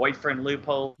the boyfriend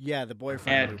loophole. Yeah, the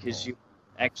boyfriend loophole. Because you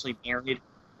actually married,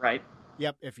 right?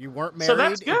 Yep. If you weren't married, so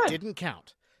that's good. It didn't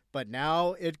count. But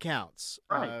now it counts.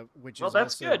 Right. Which well, is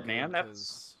that's also good, man.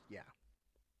 That's yeah.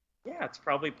 Yeah, it's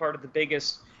probably part of the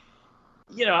biggest.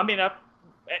 I mean,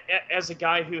 as a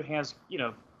guy who has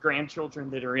grandchildren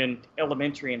that are in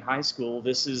elementary and high school,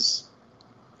 this is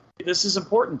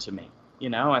important to me.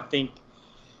 I think.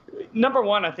 Number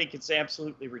one, I think it's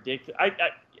absolutely ridiculous.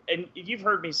 And you've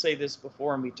heard me say this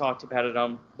before, and we talked about it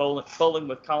on Bowling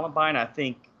with Columbine. I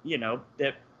think,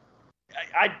 that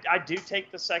I do take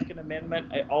the Second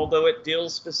Amendment, although it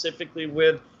deals specifically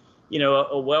with,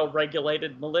 a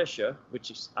well-regulated militia,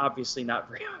 which is obviously not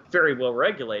very, very well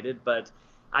regulated. But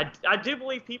I do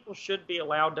believe people should be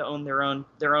allowed to own their own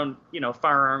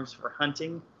firearms for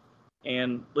hunting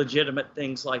and legitimate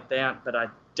things like that. But I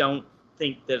don't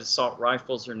think that assault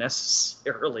rifles are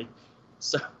necessarily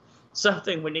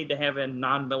something we need to have in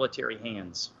non-military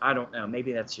hands. I don't know.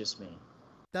 Maybe that's just me.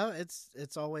 No,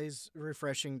 it's always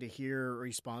refreshing to hear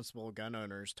responsible gun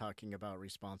owners talking about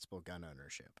responsible gun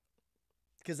ownership,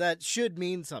 because that should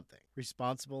mean something.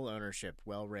 Responsible ownership,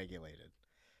 well regulated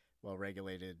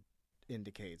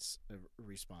indicates a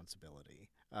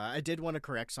responsibility. I did want to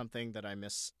correct something that I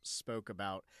misspoke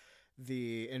about.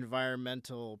 The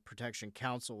Environmental Protection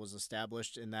Council was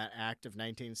established in that act of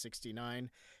 1969,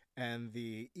 and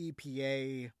the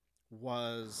EPA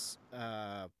was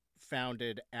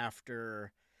founded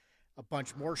after a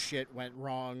bunch more shit went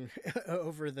wrong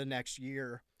over the next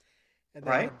year. And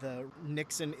then the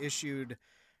Nixon issued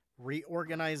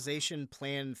Reorganization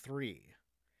Plan 3,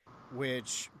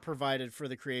 which provided for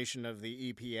the creation of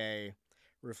the EPA,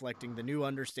 reflecting the new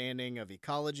understanding of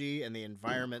ecology and the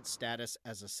environment status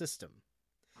as a system.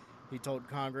 He told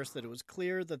Congress that it was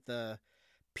clear that the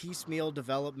piecemeal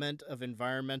development of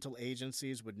environmental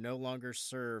agencies would no longer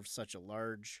serve such a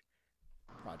large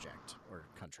project or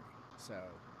country. So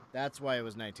that's why it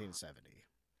was 1970.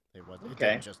 It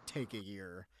didn't just take a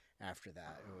year after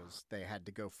that. They had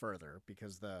to go further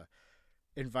because the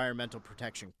Environmental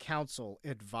Protection Council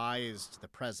advised the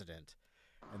president,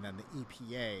 and then the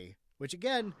EPA, which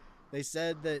again, they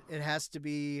said that it has to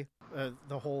be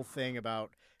the whole thing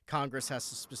about Congress has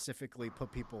to specifically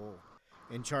put people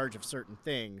in charge of certain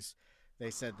things. They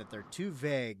said that they're too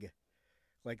vague.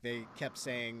 Like they kept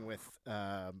saying with,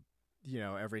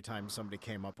 every time somebody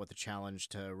came up with a challenge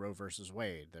to Roe versus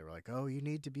Wade, they were like, oh, you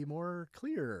need to be more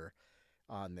clear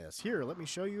on this. Here, let me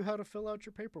show you how to fill out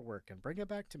your paperwork and bring it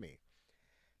back to me.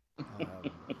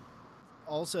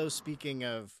 Also, speaking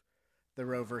of the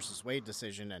Roe versus Wade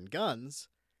decision and guns,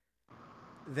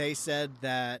 they said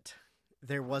that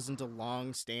there wasn't a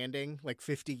long-standing,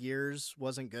 50 years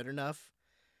wasn't good enough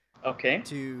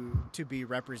to be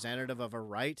representative of a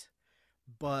right.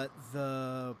 But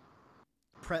the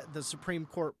Supreme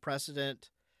Court precedent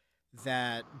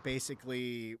that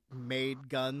basically made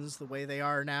guns the way they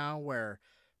are now, where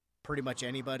pretty much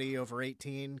anybody over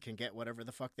 18 can get whatever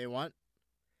the fuck they want.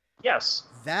 Yes.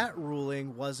 That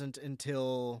ruling wasn't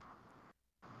until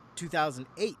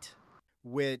 2008,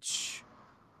 which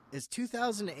is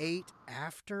 2008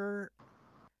 after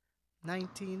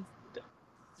 19...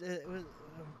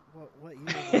 what year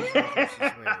was Roe versus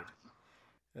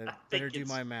Wade? Better do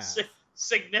my math.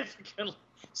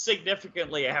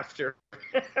 Significantly after.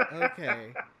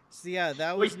 Okay. So yeah,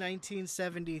 that was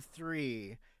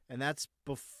 1973, and that is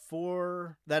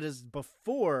before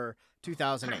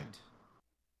 2008.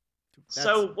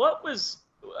 So what was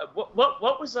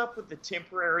up with the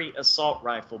temporary assault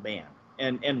rifle ban,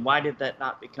 and why did that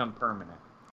not become permanent?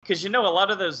 Because a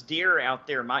lot of those deer out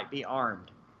there might be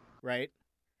armed. Right.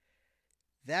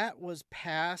 That was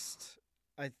passed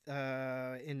in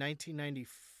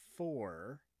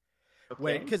 1994.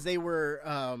 Okay. Because they were,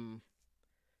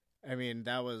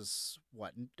 that was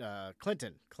what,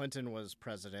 Clinton. Clinton was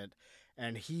president,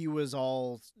 and he was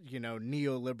all,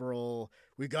 neoliberal.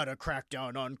 We got to crack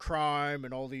down on crime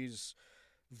and all these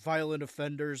violent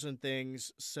offenders and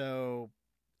things. So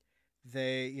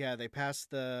they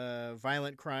passed the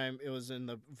violent crime. It was in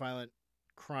the Violent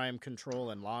Crime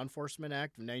Control and Law Enforcement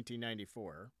Act of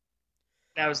 1994.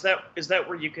 Now, is that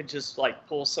where you could just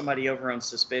pull somebody over on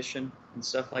suspicion and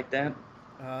stuff like that?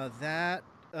 That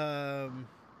I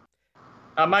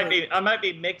might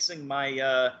be mixing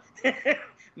my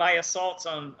my assaults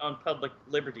on public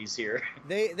liberties here.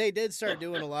 They did start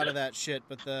doing a lot of that shit,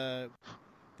 but the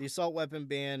assault weapon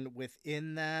ban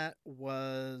within that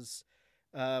was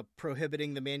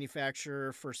prohibiting the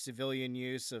manufacture for civilian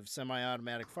use of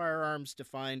semi-automatic firearms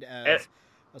defined as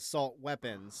assault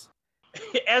weapons.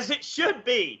 As it should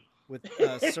be. With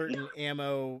certain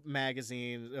ammo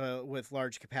magazines with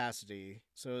large capacity.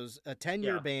 So it was a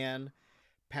 10-year ban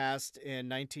passed in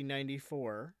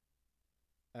 1994.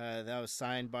 That was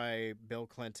signed by Bill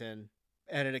Clinton.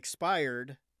 And it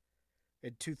expired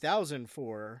in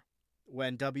 2004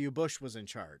 when W. Bush was in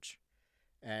charge.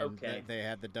 And they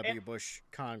had the W. Bush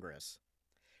Congress.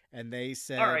 And they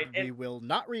said, we will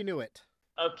not renew it.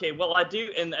 Okay, well, I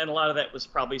do, and a lot of that was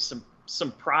probably some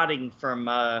prodding from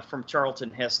Charlton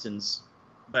Heston's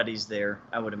buddies there,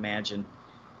 I would imagine,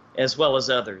 as well as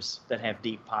others that have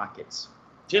deep pockets.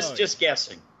 Just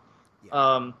guessing.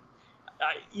 Yeah.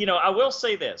 I will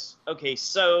say this. Okay,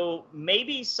 so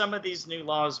maybe some of these new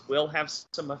laws will have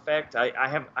some effect. I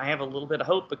have a little bit of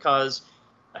hope because,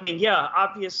 I mean, yeah,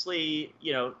 obviously,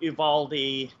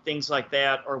 Uvalde, things like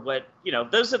that, or what,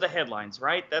 those are the headlines,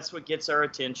 right? That's what gets our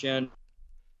attention.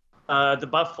 The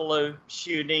Buffalo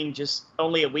shooting just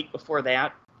only a week before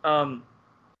that. All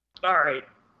right.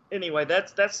 Anyway,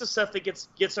 that's the stuff that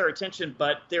gets our attention.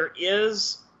 But there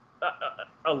is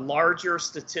a larger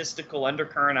statistical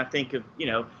undercurrent, I think, of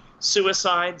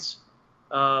suicides,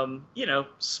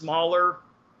 smaller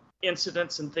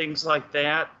incidents and things like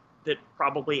that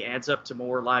probably adds up to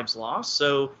more lives lost.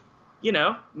 So,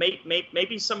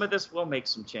 maybe some of this will make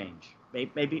some change.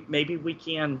 Maybe we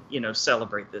can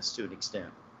celebrate this to an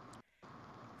extent.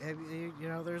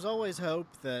 There's always hope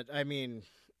that, I mean,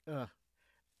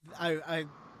 I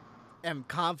am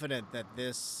confident that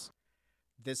this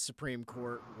Supreme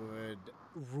Court would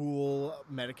rule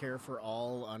Medicare for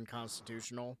all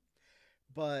unconstitutional.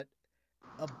 But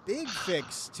a big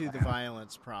fix to the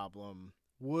violence problem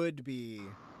would be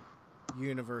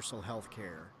universal health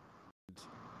care,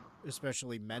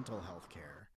 especially mental health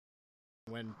care.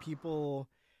 When people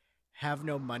have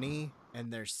no money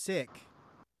and they're sick,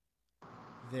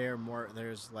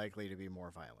 there's likely to be more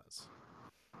violence.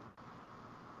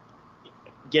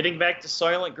 Getting back to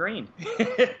Soylent Green.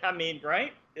 I mean,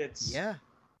 right?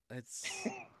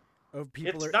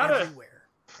 People are everywhere.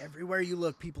 Everywhere you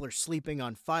look, people are sleeping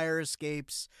on fire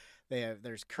escapes.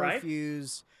 There's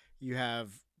curfews. Right? You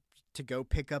have to go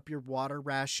pick up your water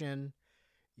ration.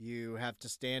 You have to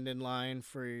stand in line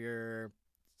for your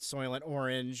Soylent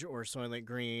Orange or Soylent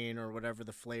Green or whatever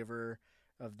the flavor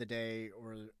of the day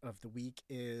or of the week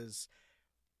is.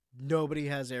 Nobody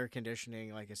has air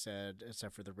conditioning, like I said,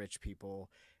 except for the rich people.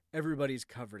 Everybody's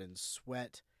covered in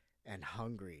sweat and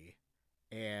hungry,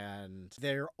 and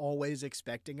they're always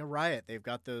expecting a riot. They've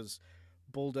got those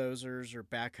bulldozers or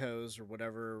backhoes or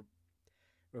whatever.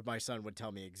 My son would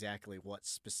tell me exactly what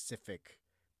specific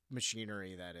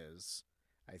machinery that is,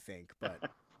 I think.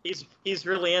 But he's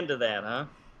really into that, huh?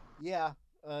 Yeah.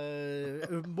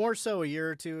 More so a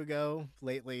year or two ago.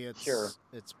 Lately, it's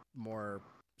more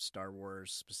Star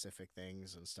Wars specific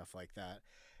things and stuff like that.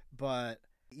 But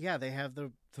yeah, they have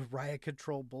the riot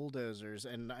control bulldozers,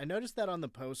 and I noticed that on the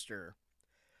poster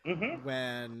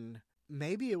when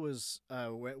maybe it was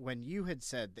when you had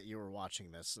said that you were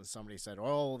watching this, and somebody said,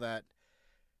 "Oh, that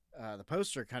the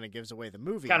poster kind of gives away the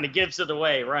movie." Kind of gives it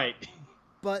away, right?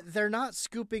 But they're not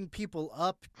scooping people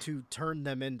up to turn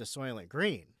them into Soylent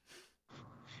Green.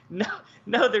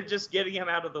 No, they're just getting him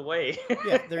out of the way.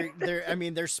 Yeah,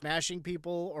 they're smashing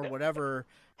people or whatever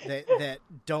that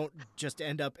don't just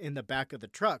end up in the back of the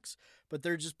trucks, but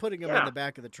they're just putting them in the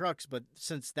back of the trucks. But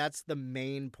since that's the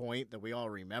main point that we all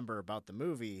remember about the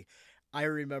movie, I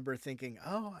remember thinking,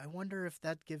 oh, I wonder if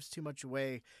that gives too much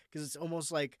away, because it's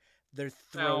almost like they're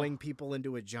throwing people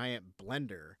into a giant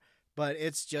blender. But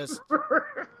it's just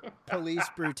police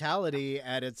brutality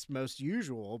at its most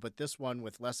usual, but this one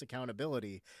with less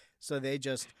accountability. So they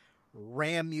just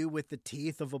ram you with the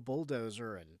teeth of a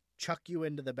bulldozer and chuck you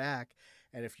into the back.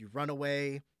 And if you run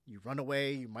away,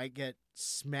 you might get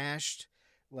smashed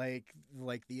like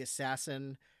the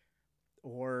assassin,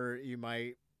 or you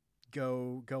might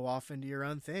go off into your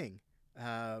own thing.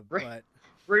 But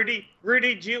Rudy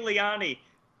Giuliani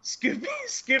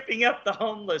scooping up the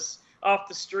homeless off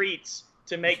the streets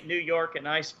to make New York a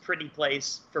nice, pretty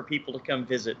place for people to come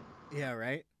visit. Yeah,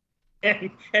 right.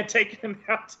 And taking them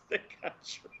out to the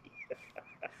country.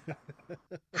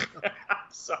 I'm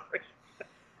sorry.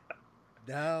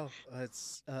 No,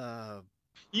 it's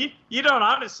You don't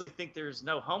honestly think there's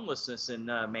no homelessness in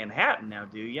Manhattan now,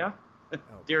 do you?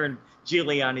 during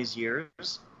Giuliani's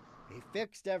years. He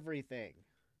fixed everything.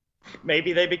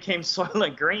 Maybe they became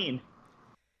Soylent Green.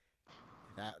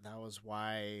 That was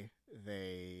why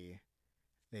they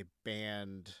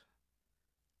banned.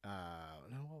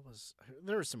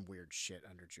 There was some weird shit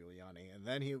under Giuliani, and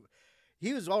then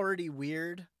he was already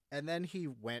weird, and then he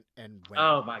went.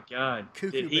 Oh my God!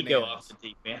 Did he go off the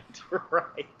deep end?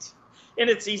 Right. And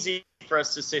it's easy for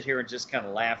us to sit here and just kind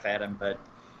of laugh at him, but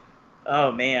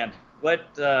oh man,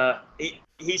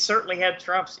 he certainly had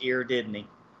Trump's ear, didn't he?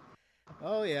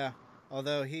 Oh yeah.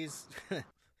 Although that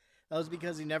was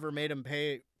because he never made him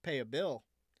pay a bill.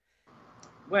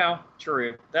 Well,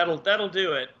 true. That'll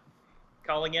do it.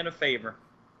 Calling in a favor.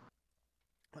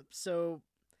 So,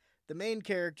 the main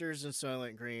characters in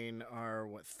Soylent Green are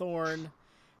Thorne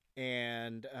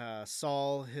and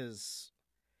Saul. Was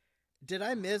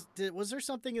there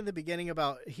something in the beginning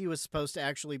about he was supposed to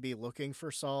actually be looking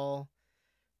for Saul,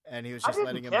 and he was just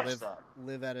letting him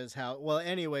live at his house? Well,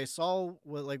 anyway, Saul,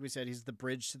 like we said, he's the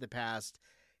bridge to the past.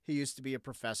 He used to be a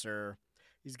professor.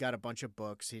 He's got a bunch of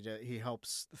books. He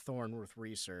helps Thorne with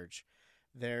research.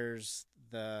 There's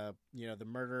the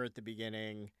murder at the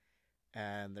beginning,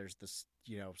 and there's this,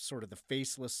 sort of the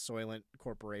faceless Soylent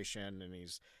Corporation, and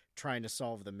he's trying to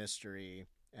solve the mystery.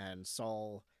 And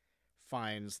Saul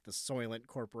finds the Soylent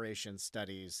Corporation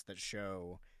studies that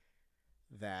show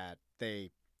that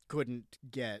they couldn't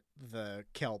get the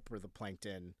kelp or the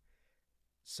plankton,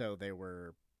 so they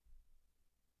were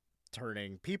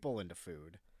turning people into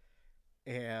food.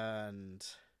 And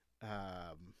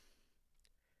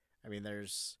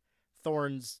there's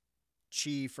Thorne's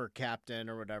chief or captain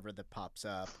or whatever that pops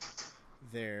up.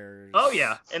 There's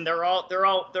and they're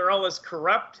all as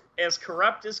corrupt as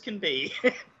can be.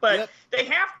 But They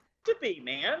have to be,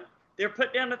 man. They're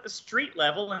put down at the street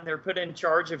level, and they're put in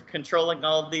charge of controlling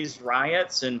all of these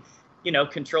riots and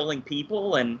controlling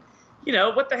people, and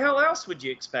what the hell else would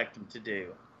you expect them to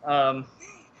do?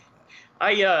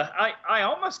 I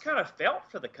almost kind of felt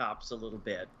for the cops a little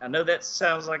bit. I know that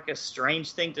sounds like a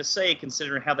strange thing to say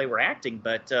considering how they were acting,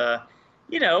 but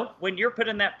when you're put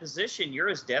in that position, you're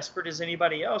as desperate as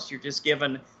anybody else. You're just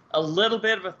given a little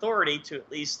bit of authority to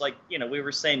at least, we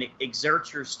were saying,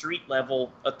 exert your street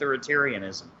level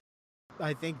authoritarianism.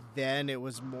 I think then it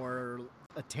was more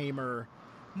a tamer,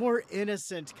 more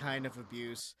innocent kind of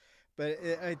abuse. But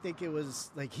I think it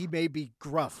was like he may be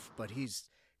gruff, but he's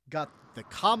got the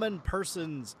common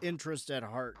person's interest at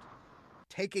heart,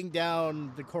 taking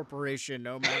down the corporation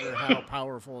no matter how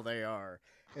powerful they are,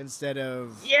 instead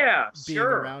of being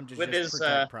around to with just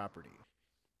protect property.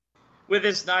 With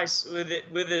his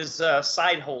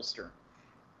side holster.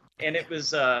 And it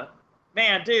was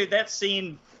man, dude, that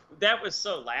scene, that was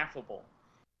so laughable.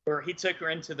 Where he took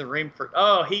her into the room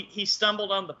he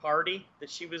stumbled on the party that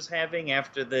she was having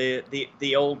after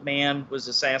the old man was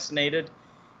assassinated.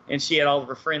 And she had all of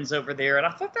her friends over there. And I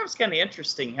thought that was kind of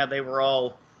interesting how they were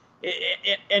all...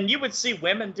 And you would see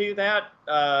women do that.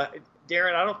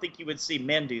 Darren, I don't think you would see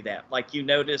men do that. Like, you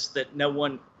notice that no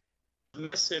one was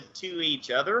submissive to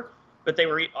each other, but they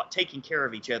were taking care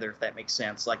of each other, if that makes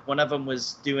sense. Like, one of them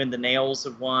was doing the nails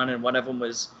of one, and one of them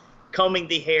was combing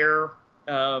the hair.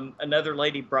 Another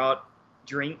lady brought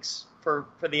drinks for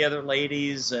the other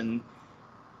ladies. And,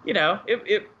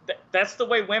 that's the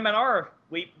way women are.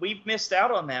 We've missed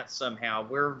out on that somehow.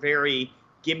 We're very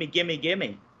gimme, gimme,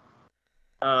 gimme.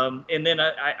 And then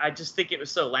I just think it was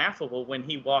so laughable when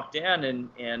he walked in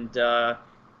and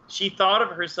she thought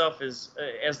of herself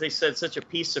as they said, such a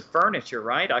piece of furniture,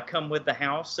 right? I come with the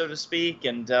house, so to speak.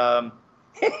 And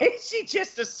she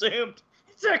just assumed,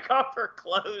 took off her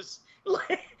clothes,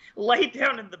 laid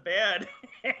down in the bed,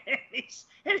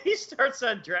 and he starts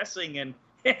undressing and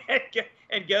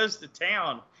goes to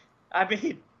town. I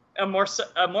mean, a more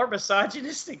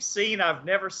misogynistic scene I've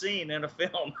never seen in a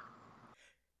film.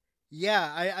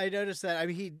 Yeah, I noticed that. I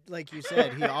mean, he, like you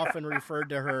said, he often referred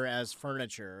to her as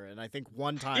furniture, and I think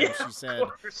one time she said,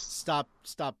 "Stop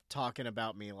talking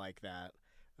about me like that."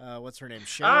 What's her name?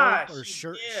 Cheryl or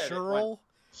Cheryl?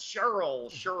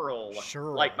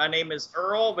 Cheryl. Like my name is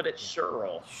Earl, but it's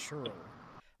Cheryl. Cheryl.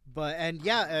 But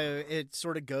it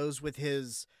sort of goes with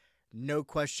his no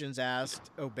questions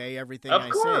asked, obey everything I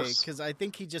say. Because I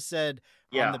think he just said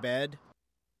on the bed.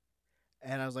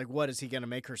 And I was like, what, is he going to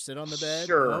make her sit on the bed?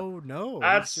 Sure. Oh, no.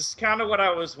 That's just kind of what I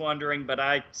was wondering, but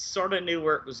I sort of knew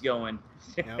where it was going.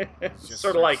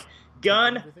 Sort of like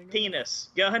gun, penis,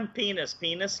 gun, penis,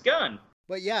 penis, gun.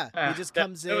 But yeah, he just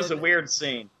comes in. It was a weird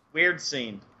scene.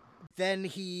 Then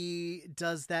he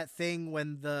does that thing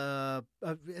when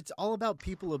it's all about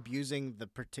people abusing the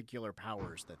particular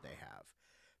powers that they have.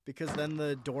 because then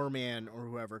the doorman or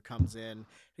whoever comes in,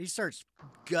 he starts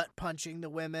gut punching the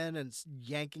women and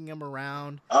yanking them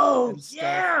around. Oh,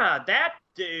 yeah, that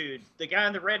dude, the guy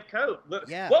in the red coat.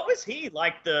 Yeah. What was he,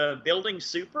 like the building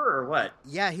super or what?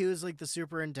 Yeah, he was like the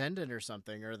superintendent or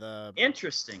something, or the...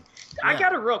 Interesting. Yeah. I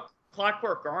got a real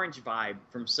Clockwork Orange vibe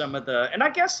from some of the, and I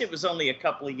guess it was only a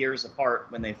couple of years apart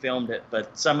when they filmed it,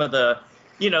 but some of the,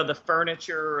 the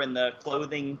furniture and the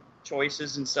clothing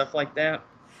choices and stuff like that.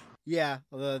 Yeah,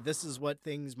 this is what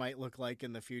things might look like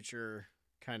in the future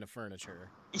kind of furniture.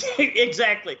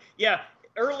 Exactly. Yeah,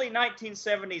 early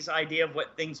 1970s idea of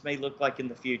what things may look like in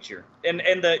the future. And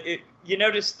you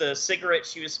notice the cigarette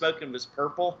she was smoking was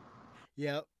purple?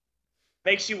 Yep.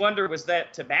 Makes you wonder, was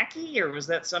that tobacco or was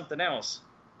that something else?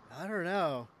 I don't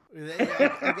know.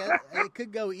 I guess it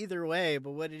could go either way,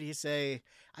 but what did he say?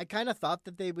 I kind of thought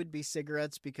that they would be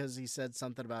cigarettes because he said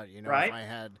something about, right? If I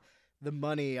had the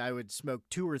money, I would smoke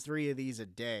 2 or 3 of these a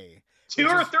day. 2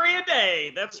 or 3 a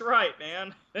day. That's right,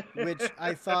 man. Which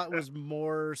I thought was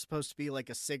more supposed to be like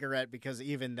a cigarette, because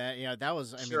even that, that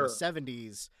was, mean, the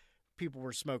 70s, people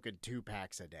were smoking 2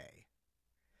 packs a day.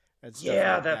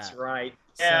 Yeah, that's right.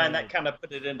 Yeah, and that kind of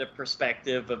put it into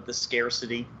perspective of the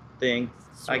scarcity thing.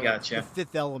 I gotcha. The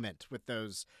Fifth Element with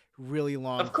those really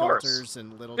long of course. filters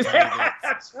and little tiny bits.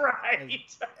 That's right.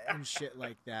 And shit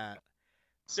like that.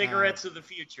 Cigarettes of the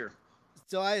future.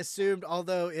 So I assumed,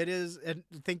 although it is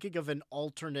thinking of an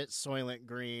alternate Soylent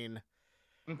Green,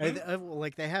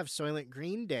 like they have Soylent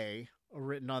Green Day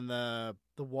written on the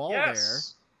wall there.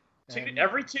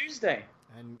 Every Tuesday.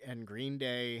 And Green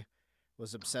Day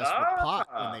was obsessed with pot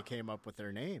when they came up with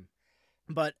their name.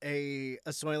 But a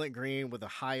Soylent Green with a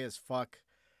high as fuck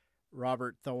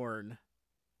Robert Thorne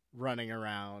running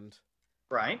around.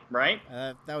 Right.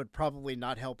 That would probably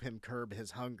not help him curb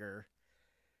his hunger.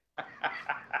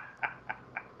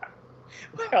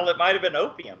 Well, it might have been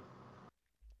opium.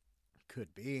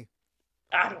 Could be.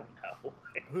 I don't know.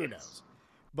 Who knows?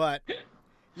 But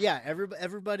yeah,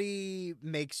 everybody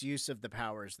makes use of the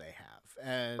powers they have,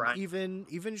 and even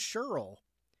Cheryl,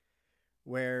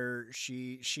 where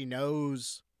she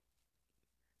knows.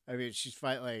 I mean, she's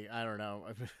like, I don't know.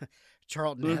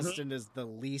 Charlton Heston is the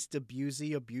least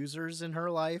abusers in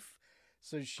her life,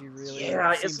 so she really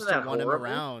seems to want him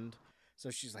around.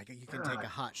 So she's like, you can take a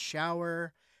hot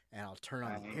shower, and I'll turn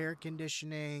on the air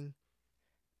conditioning.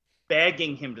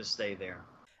 Begging him to stay there.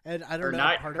 And I don't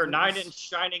know. Her knight in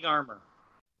shining armor.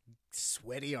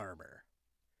 Sweaty armor.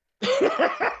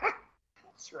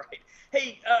 That's right.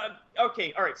 Hey,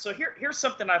 okay, all right. So here's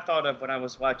something I thought of when I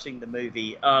was watching the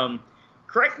movie.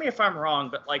 Correct me if I'm wrong,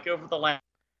 but like over the last,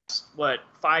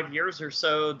 5 years or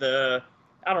so,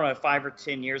 I don't know, 5 or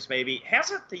 10 years maybe,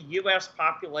 hasn't the U.S.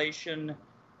 population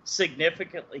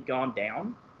significantly gone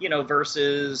down,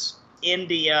 versus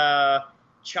India,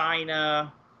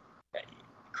 China?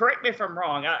 Correct me if I'm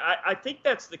wrong. I think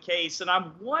that's the case, and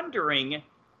I'm wondering,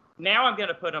 now I'm going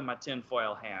to put on my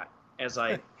tinfoil hat, as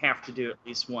I have to do at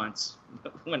least once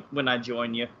when I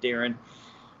join you, Darren.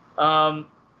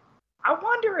 I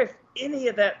wonder if any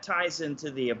of that ties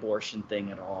into the abortion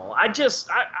thing at all. I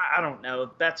don't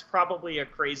know. That's probably a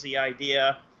crazy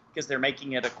idea because they're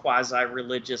making it a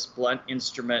quasi-religious blunt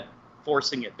instrument,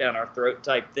 forcing it down our throat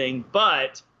type thing.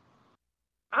 But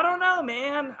I don't know,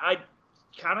 man. I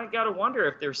kind of got to wonder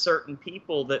if there's certain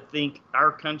people that think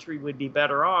our country would be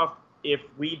better off if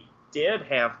we did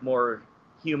have more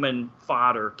human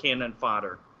fodder, cannon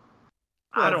fodder.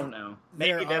 Well, I don't know.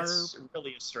 Maybe that's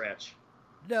really a stretch.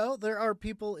 No, there are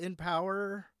people in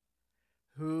power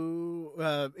who,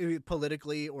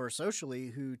 politically or socially,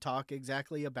 who talk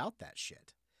exactly about that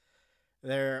shit.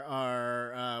 There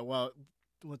are,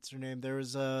 what's her name? There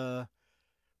was a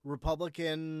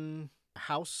Republican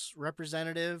House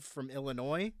representative from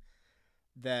Illinois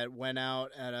that went out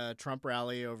at a Trump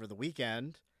rally over the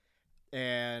weekend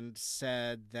and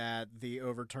said that the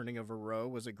overturning of Roe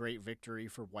was a great victory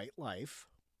for white life.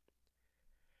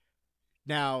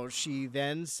 Now, she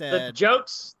then said...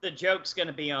 The joke's going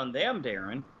to be on them,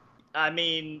 Darren. I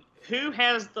mean, who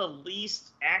has the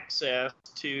least access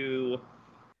to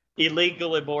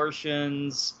illegal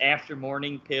abortions, after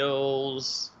morning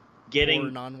pills, getting...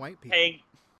 Poor non-white people.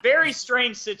 Very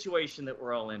strange situation that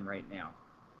we're all in right now.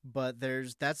 But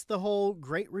that's the whole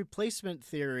great replacement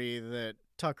theory that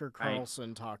Tucker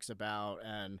Carlson talks about,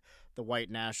 and the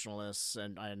white nationalists,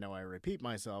 and I know I repeat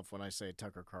myself when I say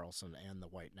Tucker Carlson and the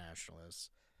white nationalists,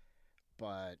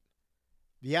 but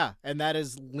yeah, and that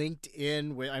is linked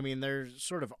in with, they're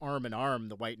sort of arm in arm,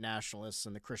 the white nationalists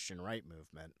and the Christian right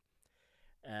movement.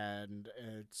 And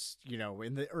it's,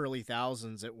 in the early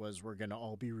thousands, it was, we're going to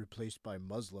all be replaced by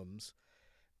Muslims.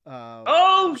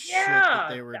 Oh shit yeah, that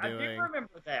they were doing. I do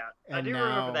remember that. And I do now,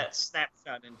 remember that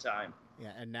snapshot in time.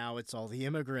 Yeah, and now it's all the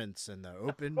immigrants and the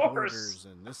open Of course. borders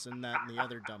and this and that and the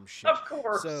other dumb shit. Of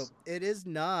course. So it is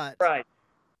not right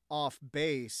off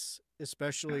base,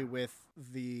 especially with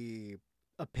the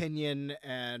opinion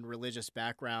and religious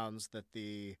backgrounds that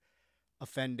the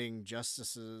offending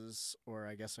justices, or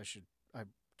I guess I'm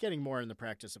getting more in the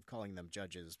practice of calling them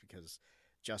judges because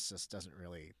justice doesn't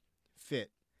really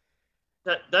fit.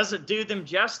 That doesn't do them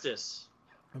justice.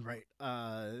 Right.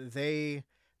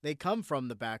 They come from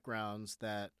the backgrounds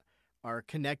that are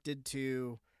connected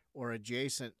to or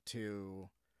adjacent to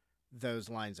those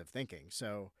lines of thinking.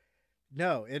 So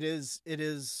no, it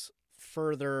is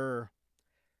further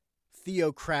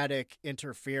theocratic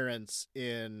interference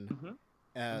in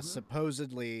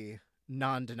supposedly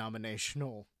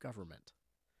non-denominational government.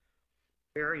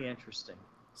 Very interesting.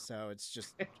 So it's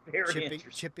just Very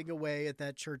chipping away at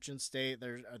that church and state.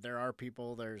 There are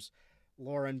people. There's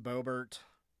Lauren Boebert,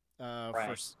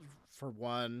 for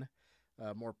one,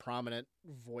 more prominent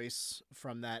voice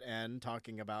from that end,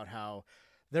 talking about how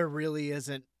there really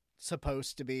isn't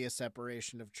supposed to be a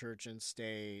separation of church and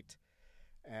state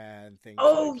and things.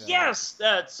 Oh, like that. yes.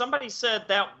 Somebody said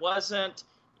that wasn't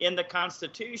in the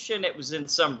Constitution. It was in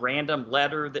some random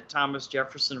letter that Thomas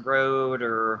Jefferson wrote,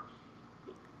 or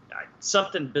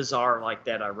something bizarre like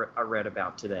that I read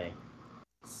about today.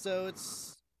 So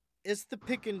it's the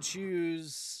pick and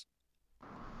choose,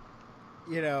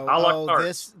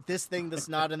 this thing that's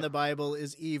not in the Bible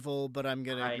is evil, but I'm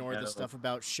going to ignore the stuff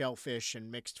about shellfish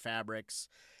and mixed fabrics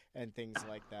and things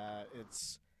like that.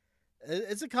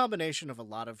 It's a combination of a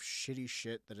lot of shitty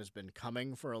shit that has been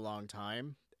coming for a long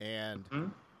time, and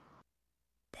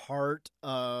part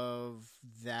of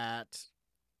that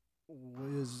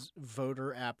was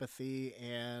voter apathy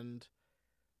and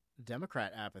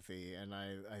Democrat apathy, and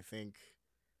I think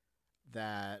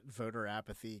that voter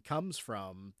apathy comes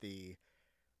from the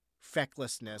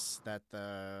fecklessness that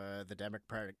the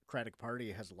Democratic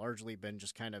Party has largely been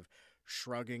just kind of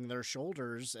shrugging their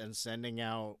shoulders and sending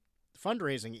out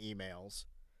fundraising emails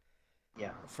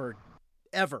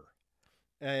forever.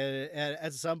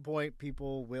 At some point,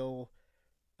 people will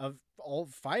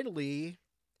finally,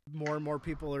 more and more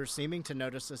people are seeming to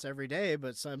notice this every day,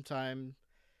 but sometime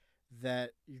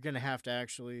that you're going to have to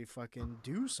actually fucking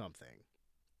do something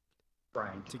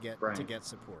to get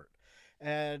support.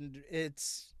 And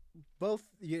it's both,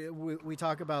 we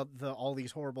talk about all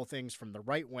these horrible things from the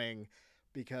right wing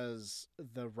because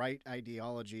the right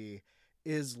ideology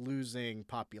is losing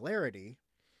popularity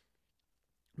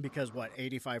because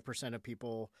 85% of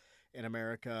people in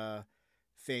America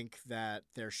think that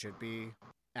there should be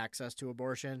access to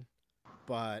abortion,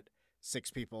 but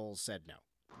 6 people said no.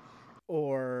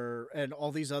 And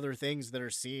all these other things that are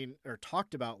seen or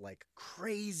talked about like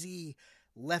crazy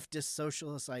leftist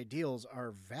socialist ideals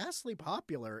are vastly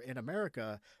popular in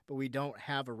America, but we don't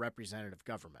have a representative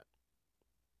government.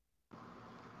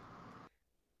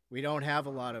 We don't have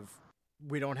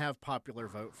popular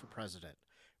vote for president,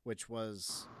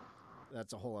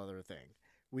 that's a whole other thing.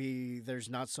 There's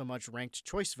not so much ranked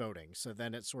choice voting. So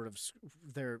then it's sort of,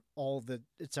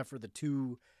 except for the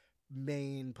 2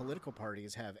 main political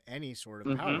parties have any sort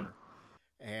of power.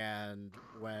 And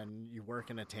when you work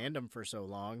in a tandem for so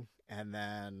long and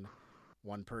then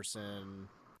one person,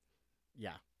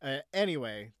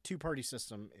 anyway, 2-party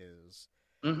system is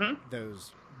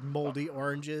those moldy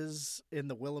oranges in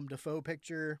the Willem Dafoe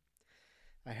picture.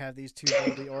 I have these 2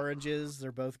 moldy oranges.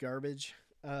 They're both garbage.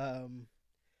 But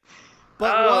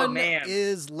one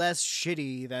is less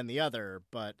shitty than the other,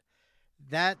 but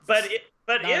that's but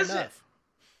not is enough.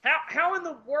 It? How in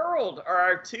the world are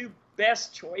our 2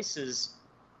 best choices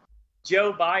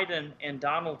Joe Biden and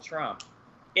Donald Trump?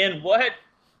 In what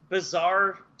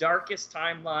bizarre, darkest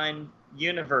timeline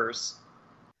universe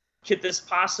could this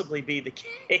possibly be the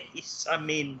case? I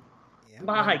mean,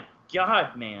 my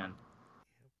God, man.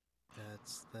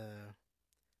 That's the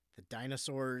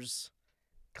dinosaurs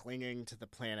clinging to the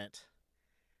planet.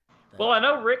 Well, I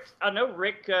know Rick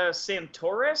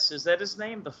Santorum. Is that his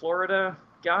name? The Florida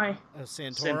guy?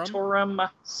 Santorum?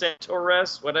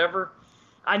 Santorum, whatever.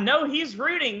 I know he's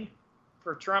rooting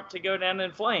for Trump to go down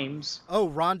in flames. Oh,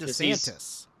 Ron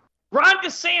DeSantis. Ron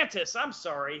DeSantis. I'm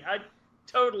sorry. I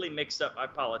totally mixed up my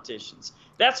politicians.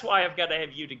 That's why I've got to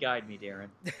have you to guide me, Darren.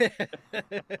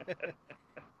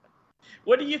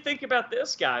 What do you think about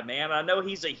this guy, man? I know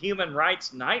he's a human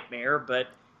rights nightmare, but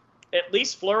at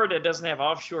least Florida doesn't have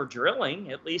offshore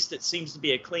drilling. At least it seems to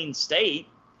be a clean state.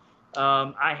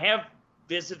 I have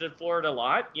visited Florida a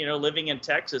lot, living in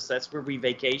Texas. That's where we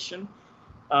vacation.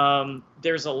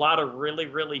 There's a lot of really,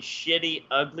 really shitty,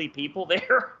 ugly people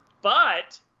there.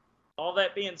 But all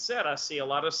that being said, I see a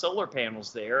lot of solar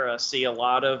panels there. I see a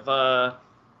lot of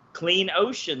clean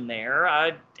ocean there.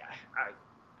 I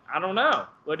don't know.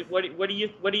 What are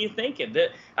you thinking?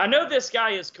 I know this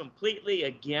guy is completely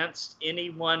against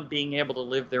anyone being able to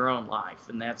live their own life,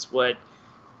 and that's what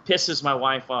pisses my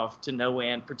wife off to no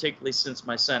end, particularly since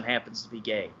my son happens to be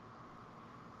gay.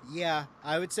 Yeah,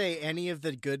 I would say any of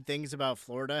the good things about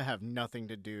Florida have nothing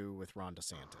to do with Ron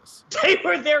DeSantis. They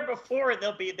were there before, and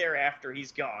they'll be there after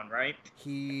he's gone, right?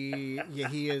 He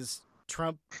is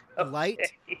Trump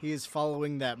light. He is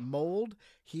following that mold.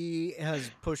 He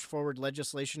has pushed forward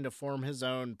legislation to form his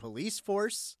own police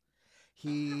force.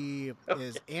 He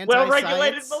is anti-science.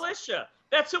 Well-regulated militia.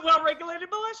 That's a well-regulated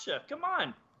militia. Come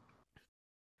on.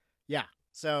 Yeah.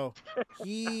 So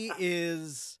he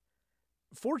is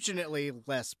fortunately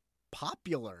less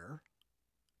popular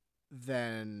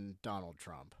than Donald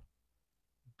Trump.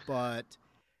 But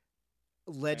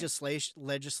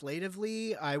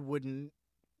legislatively,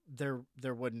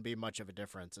 there wouldn't be much of a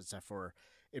difference, except for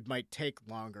it might take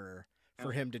longer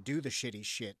for him to do the shitty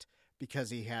shit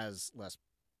because he has less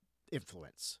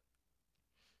influence.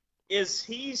 Is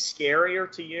he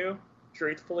scarier to you,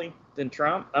 truthfully, than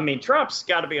Trump? I mean, Trump's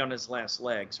got to be on his last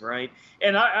legs, right?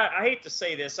 And I hate to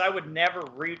say this, I would never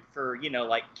root for,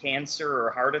 like cancer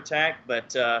or heart attack,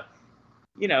 but,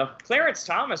 Clarence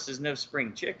Thomas is no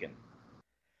spring chicken.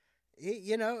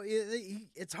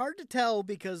 It's hard to tell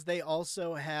because they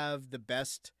also have the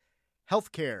best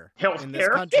healthcare in this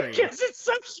Healthcare? country.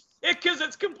 Because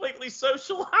it's completely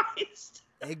socialized.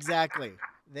 Exactly.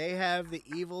 They have the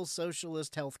evil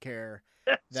socialist healthcare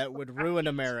that would ruin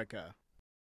America.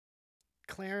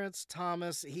 Clarence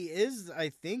Thomas, he is, I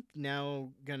think, now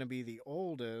going to be the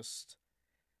oldest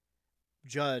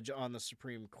judge on the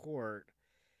Supreme Court.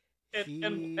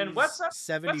 And what's up?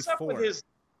 74. What's up with his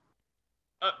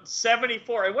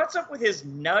 74? And what's up with his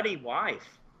nutty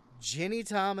wife? Ginny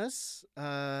Thomas. We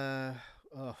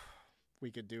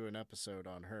could do an episode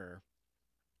on her.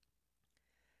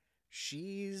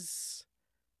 She's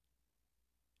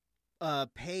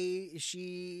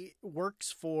she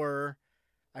works for,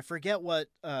 I forget what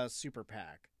super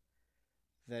PAC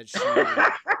that she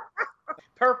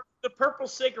the purple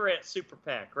cigarette super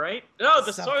PAC, right? No,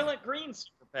 the Soylent Green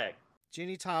super PAC.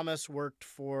 Ginny Thomas worked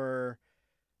for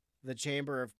the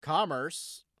Chamber of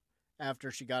Commerce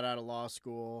after she got out of law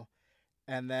school,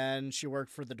 and then she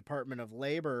worked for the Department of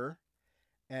Labor,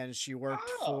 and she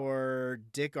worked for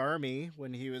Dick Armey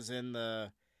when he was in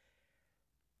the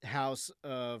House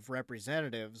of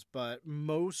Representatives, but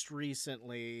most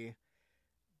recently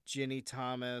Ginny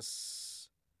Thomas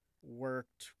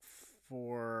worked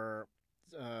for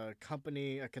a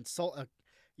company,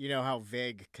 you know how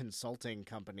vague consulting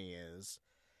company is,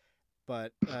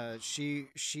 but she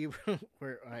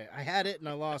where I had it and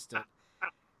I lost it.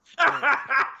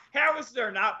 How has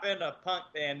there not been a punk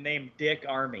band named Dick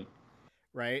Armey?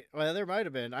 Right. Well, there might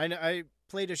have been. I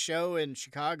played a show in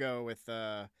Chicago with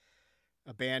a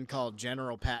band called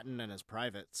General Patton and his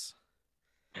Privates.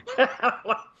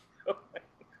 But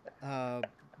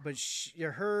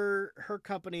her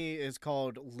company is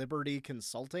called Liberty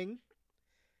Consulting.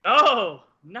 Oh,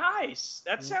 nice.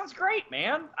 That sounds great,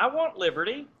 man. I want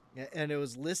Liberty. Yeah, and it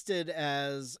was listed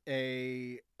as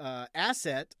a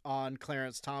asset on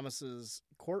Clarence Thomas's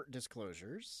court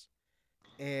disclosures.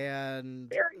 And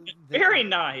very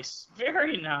nice.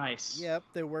 Very nice. Yep,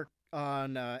 they work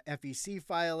on FEC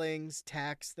filings,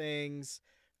 tax things.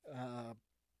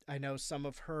 I know some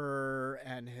of her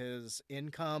and his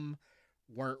income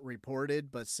weren't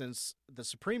reported, but since the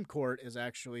Supreme Court is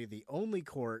actually the only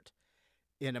court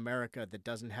in America that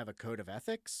doesn't have a code of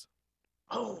ethics.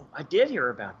 Oh, I did hear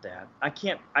about that. I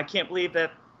can't believe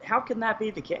that. How can that be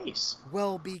the case?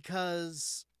 Well,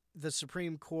 because the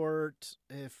Supreme Court,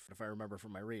 if I remember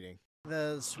from my reading,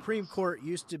 the Supreme Court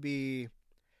used to be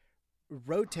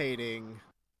rotating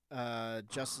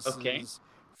justices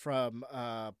from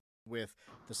with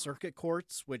the circuit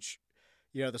courts, which,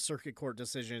 the circuit court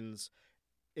decisions,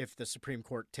 if the Supreme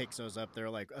Court takes those up, they're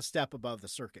like a step above the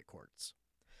circuit courts.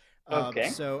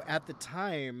 So at the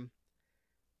time,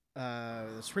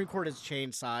 the Supreme Court has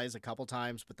changed size a couple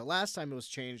times, but the last time it was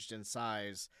changed in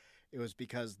size, it was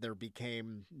because there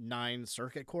became 9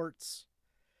 circuit courts,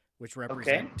 which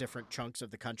represent different chunks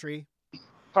of the country.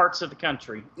 Parts of the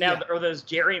country. Now, are those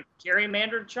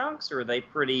gerrymandered chunks, or are they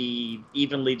pretty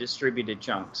evenly distributed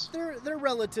chunks? They're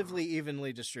relatively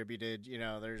evenly distributed.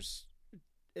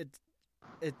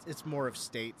 It's more of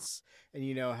states, and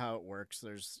you know how it works.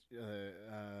 There's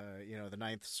the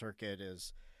Ninth Circuit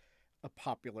is a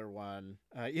popular one.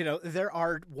 There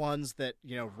are ones that,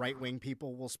 right-wing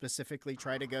people will specifically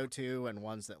try to go to and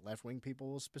ones that left-wing people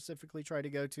will specifically try to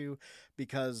go to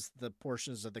because the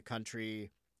portions of the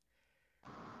country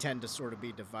tend to sort of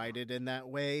be divided in that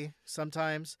way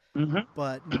sometimes. Mm-hmm.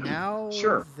 But now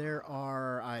Sure. there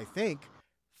are, I think,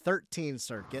 13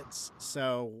 circuits,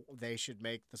 so they should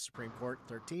make the Supreme Court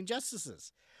 13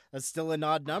 justices. That's still an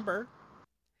odd number.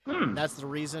 That's the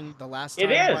reason the last time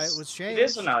why it was changed. It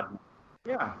is an odd number.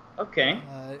 Yeah, okay.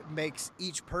 It makes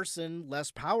each person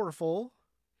less powerful.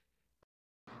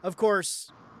 Of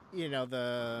course,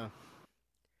 the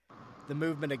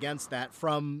movement against that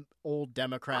from old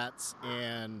Democrats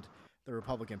and the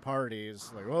Republican Party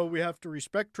is like, oh, we have to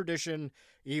respect tradition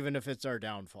even if it's our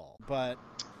downfall. But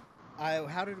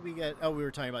how did we get... Oh, we were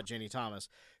talking about Ginny Thomas,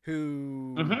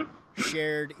 who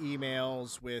shared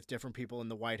emails with different people in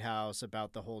the White House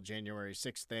about the whole January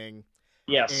 6th thing.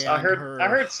 Yes, and I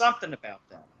heard something about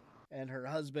that. And her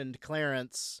husband,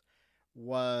 Clarence,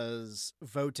 was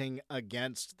voting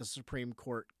against the Supreme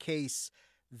Court case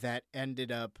that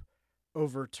ended up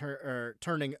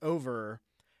turning over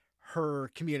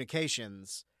her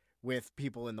communications with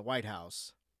people in the White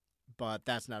House. But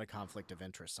that's not a conflict of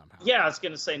interest somehow. Yeah, I was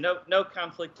going to say no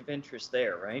conflict of interest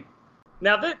there, right?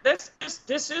 Now this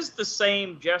is the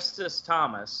same Justice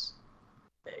Thomas.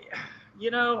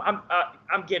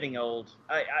 I'm getting old.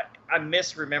 I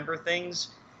misremember things.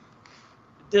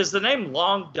 Does the name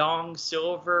Long Dong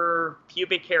Silver,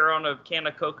 pubic hair on a can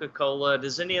of Coca-Cola,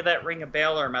 does any of that ring a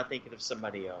bell, or am I thinking of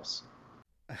somebody else?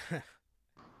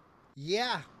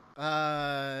 Yeah.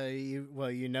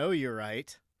 You're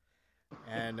right.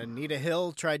 And Anita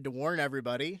Hill tried to warn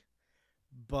everybody,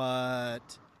 but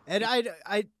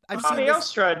I've somebody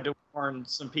else tried to warn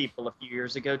some people a few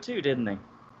years ago too, didn't they?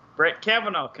 Brett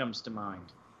Kavanaugh comes to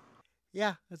mind.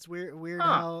 Yeah, it's weird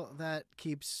how that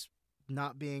keeps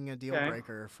not being a deal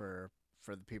breaker for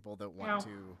the people that want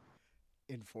to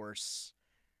enforce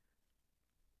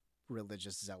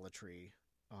religious zealotry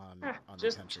on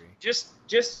the country.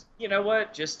 Just you know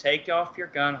what? Just take off your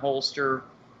gun holster,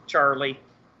 Charlie,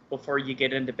 before you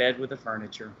get into bed with the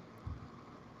furniture.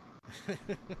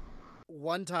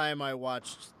 One time I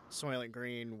watched Soylent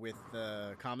Green with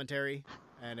the commentary,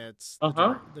 and it's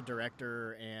the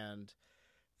director and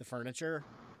the furniture.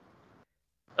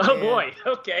 Oh, boy.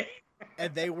 Okay.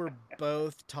 And they were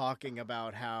both talking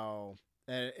about how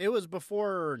it was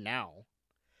before now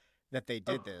that they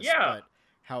did this, but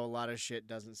how a lot of shit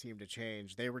doesn't seem to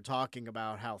change. They were talking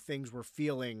about how things were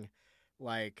feeling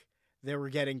like they were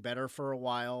getting better for a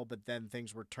while, but then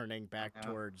things were turning back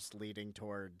leading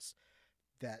towards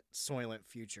that Soylent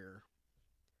future.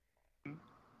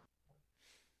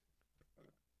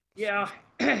 Yeah,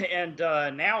 and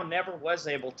now never was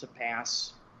able to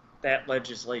pass that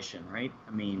legislation, right?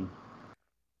 I mean,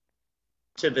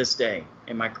 to this day.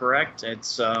 Am I correct?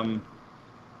 It's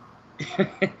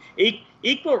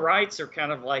equal rights are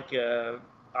kind of like a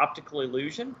optical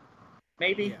illusion,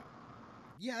 maybe?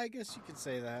 Yeah, I guess you could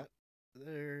say that.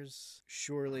 There's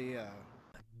surely a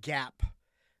gap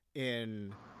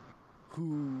in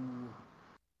who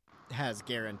has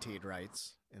guaranteed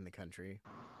rights in the country.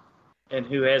 And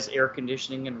who has air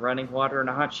conditioning and running water and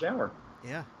a hot shower.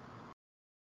 Yeah.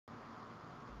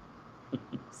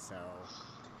 So.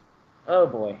 Oh,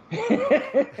 boy.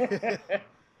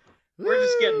 We're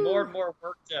just getting more and more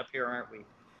worked up here, aren't we?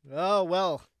 Oh,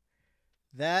 well.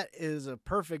 That is a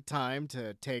perfect time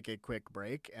to take a quick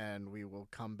break, and we will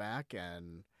come back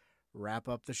and wrap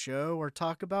up the show or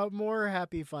talk about more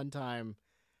happy fun time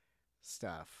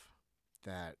stuff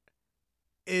that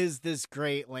is this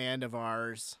great land of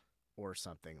ours or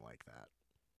something like that.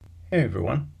 Hey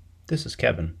everyone, this is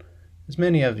Kevin. As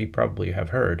many of you probably have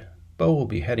heard, Bo will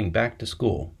be heading back to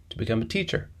school to become a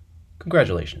teacher.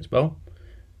 Congratulations, Bo.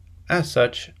 As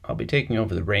such, I'll be taking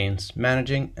over the reins,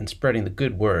 managing and spreading the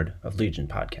good word of Legion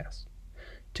Podcast.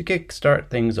 To kickstart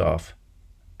things off,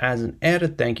 as an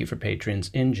added thank you for patrons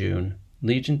in June,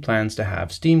 Legion plans to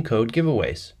have Steam Code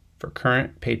giveaways for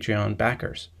current Patreon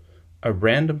backers. A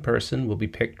random person will be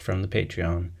picked from the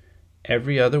Patreon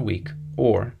every other week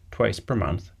or twice per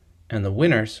month, and the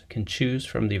winners can choose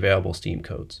from the available Steam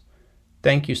codes.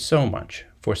 Thank you so much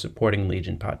for supporting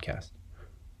Legion Podcast.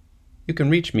 You can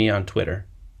reach me on Twitter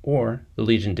or the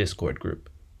Legion Discord group.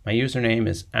 My username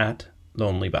is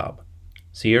 @LonelyBob.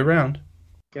 See you around.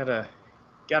 Got a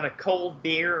cold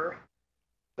beer,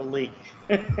 a leak.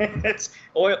 It's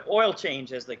oil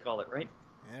change, as they call it, right?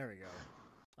 There we go.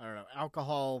 I don't know.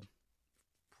 Alcohol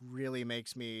really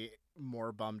makes me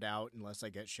more bummed out unless I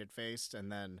get shit-faced,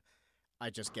 and then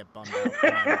I just get bummed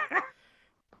out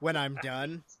when I'm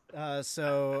done.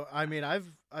 So I mean,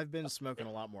 I've been smoking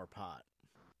a lot more pot.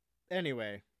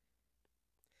 Anyway.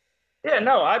 Yeah,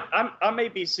 no, I may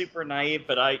be super naive,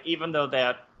 but even though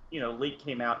that leak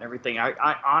came out and everything,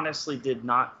 I honestly did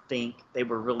not think they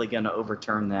were really going to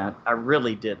overturn that. I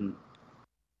really didn't.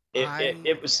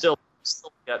 It was still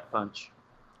a gut punch.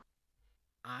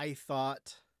 I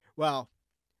thought, well,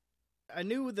 I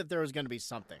knew that there was going to be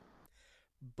something,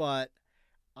 but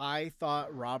I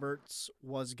thought Roberts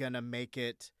was going to make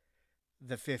it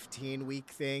the 15-week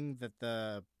thing that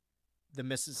the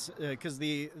because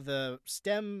the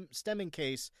stemming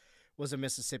case was the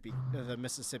Mississippi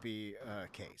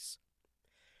case.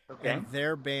 Okay. And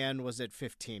their ban was at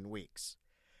 15 weeks.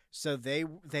 So they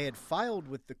had filed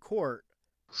with the court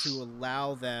to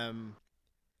allow them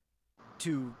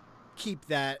to keep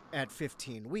that at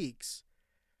 15 weeks.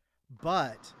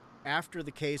 But after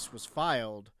the case was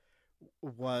filed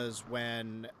was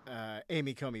when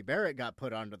Amy Coney Barrett got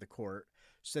put onto the court.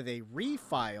 So they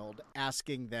refiled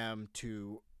asking them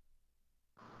to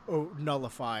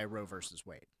nullify Roe versus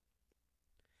Wade.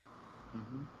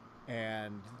 Mm-hmm.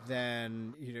 And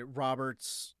then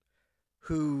Roberts,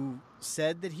 who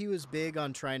said that he was big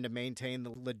on trying to maintain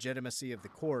the legitimacy of the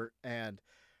court, and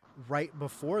right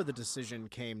before the decision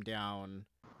came down,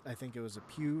 I think it was a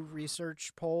Pew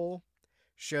Research poll,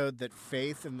 showed that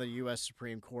faith in the U.S.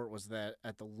 Supreme Court was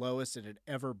at the lowest it had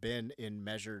ever been in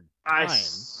measured time. I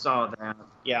saw that.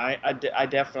 Yeah, I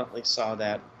definitely saw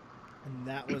that. And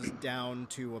that was down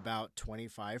to about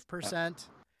 25%.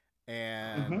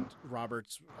 And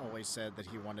Roberts always said that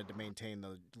he wanted to maintain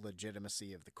the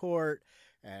legitimacy of the court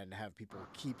and have people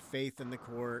keep faith in the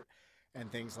court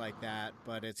and things like that.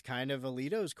 But it's kind of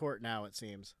Alito's court now, it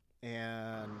seems.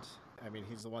 And, I mean,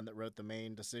 he's the one that wrote the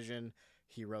main decision.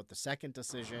 He wrote the second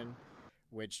decision,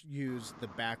 which used the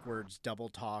backwards double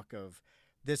talk of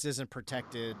this isn't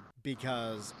protected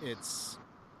because it's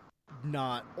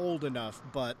not old enough,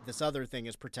 but this other thing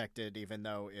is protected even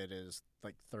though it is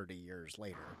like 30 years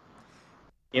later.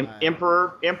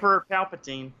 Emperor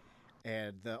Palpatine.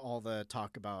 And all the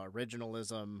talk about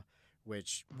originalism,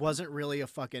 which wasn't really a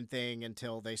fucking thing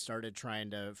until they started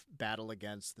trying to battle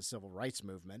against the civil rights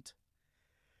movement.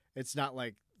 It's not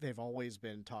like they've always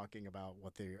been talking about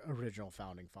what the original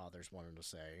founding fathers wanted to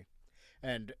say.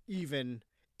 And even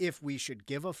if we should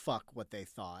give a fuck what they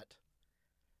thought,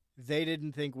 they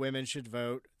didn't think women should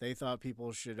vote. They thought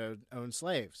people should own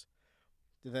slaves.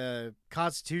 The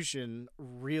Constitution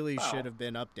really should have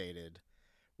been updated,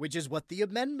 which is what the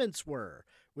amendments were,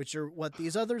 which are what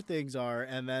these other things are.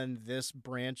 And then this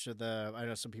branch of I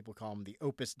know some people call them the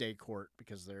Opus Dei Court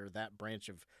because they're that branch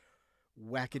of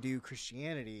wackadoo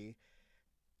Christianity.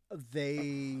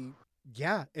 It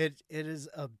is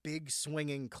a big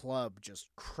swinging club just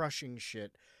crushing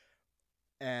shit,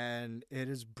 and it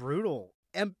is brutal.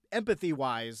 Empathy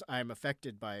wise, I'm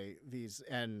affected by these,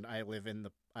 and I live in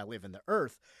the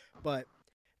earth, but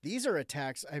these are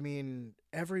attacks. I mean,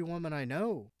 every woman I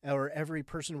know, or every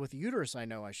person with a uterus I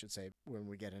know, I should say, when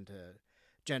we get into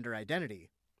gender identity,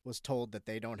 was told that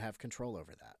they don't have control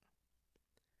over that.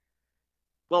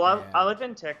 Well, I live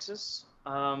in Texas.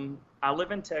 And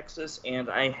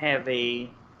I have a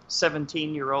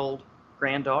 17-year-old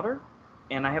granddaughter,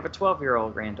 and I have a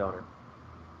 12-year-old granddaughter.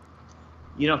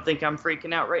 You don't think I'm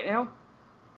freaking out right now?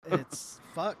 It's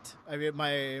fucked. I mean,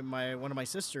 one of my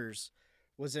sisters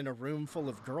was in a room full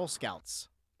of Girl Scouts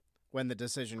when the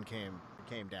decision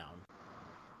came down,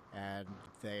 and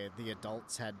the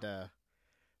adults had to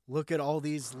look at all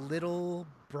these little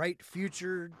bright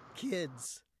future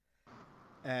kids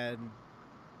and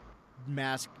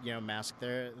mask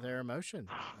their emotion.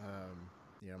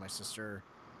 My sister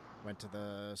went to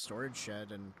the storage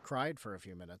shed and cried for a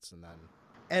few minutes,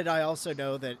 and I also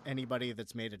know that anybody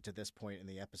that's made it to this point in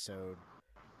the episode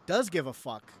does give a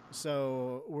fuck.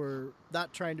 So we're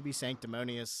not trying to be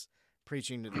sanctimonious,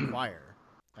 preaching to the choir.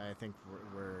 I think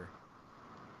we're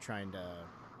trying to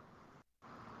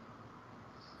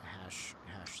hash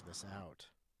this out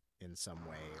in some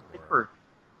way.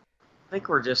 I think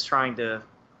we're just trying to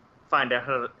find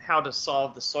out how to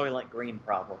solve the Soylent Green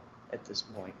problem at this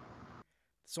point.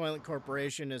 Soylent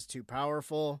Corporation is too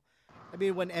powerful. I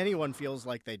mean, when anyone feels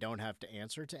like they don't have to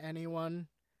answer to anyone,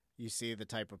 you see the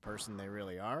type of person they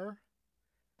really are.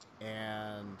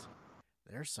 And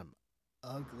there's some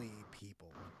ugly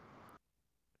people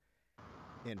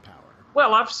in power.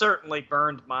 Well, I've certainly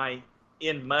burned my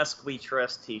 "In Musk We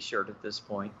Trust" t-shirt at this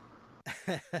point.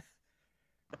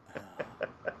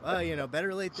 Well,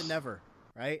 better late than never,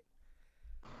 right?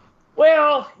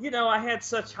 Well, I had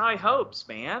such high hopes,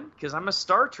 man, because I'm a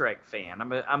Star Trek fan.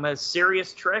 I'm a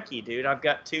serious Trekkie, dude. I've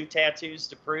got 2 tattoos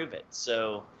to prove it.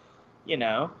 So, You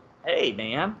know, hey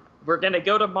man, we're gonna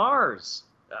go to Mars.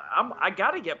 I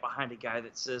got to get behind a guy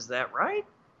that says that, right?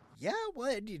 Yeah.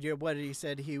 What he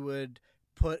said he would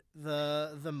put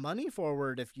the money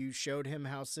forward if you showed him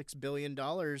how $6 billion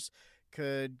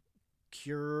could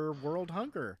cure world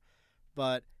hunger.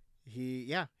 But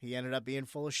he ended up being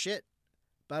full of shit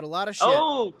about a lot of shit.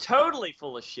 Oh, totally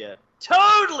full of shit.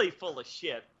 Totally full of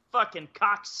shit. Fucking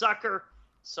cocksucker.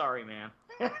 Sorry, man.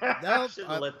 I should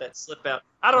have let that slip out.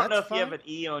 I don't know if you have an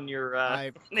E on your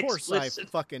of course explicit. I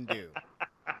fucking do.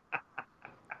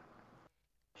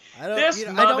 I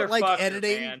don't like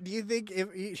editing. Man. Do you think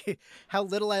how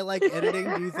little I like editing?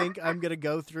 Do you think I'm gonna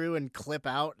go through and clip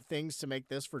out things to make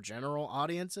this for general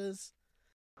audiences?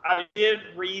 I did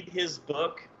read his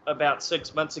book about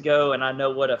 6 months ago, and I know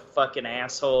what a fucking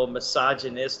asshole,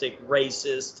 misogynistic,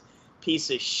 racist piece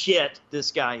of shit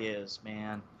this guy is,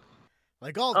 man.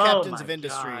 Like all captains of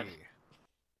industry. God.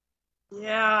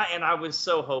 Yeah, and I was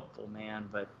so hopeful, man,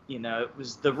 but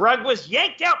the rug was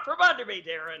yanked out from under me,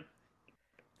 Darren.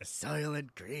 The Soylent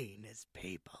Green is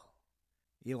people.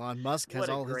 Elon Musk has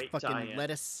all his fucking tie-in.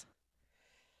 Lettuce.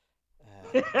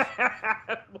 What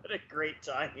a great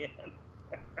tie-in.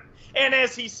 And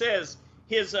as he says,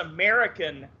 his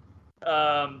American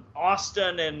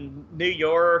Austin and New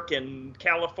York and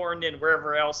California and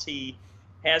wherever else he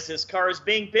has his cars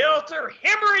being built are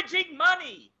hemorrhaging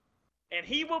money. And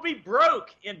he will be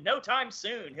broke in no time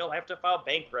soon. He'll have to file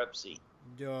bankruptcy.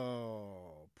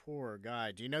 Oh, poor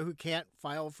guy. Do you know who can't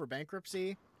file for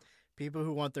bankruptcy? People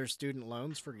who want their student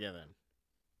loans forgiven.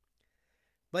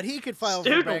 But he could file for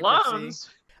bankruptcy. Student loans?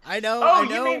 I know. Oh,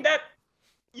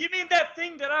 you mean that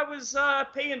thing that I was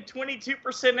paying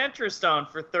 22% interest on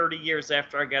for 30 years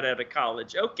after I got out of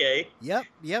college? Okay. Yep.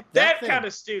 That kind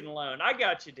of student loan. I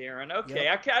got you, Darren. Okay.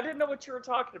 Yep. I didn't know what you were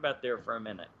talking about there for a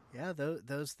minute. Yeah,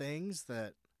 those things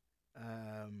that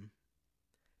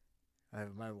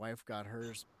my wife got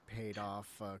hers paid off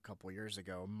a couple years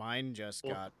ago. Mine just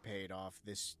got paid off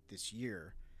this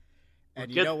year.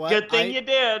 And you know what? Good thing you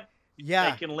did.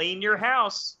 Yeah. They can lien your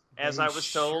house, as I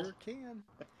was told. Sure can.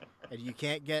 And you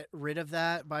can't get rid of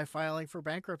that by filing for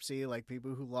bankruptcy, like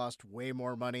people who lost way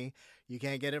more money. You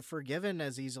can't get it forgiven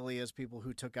as easily as people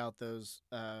who took out those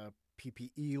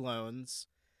PPE loans,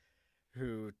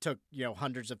 who took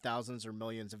hundreds of thousands or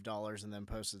millions of dollars and then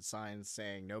posted signs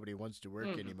saying nobody wants to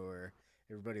work anymore.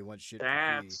 Everybody wants shit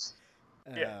for free.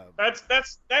 Yeah,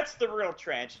 that's the real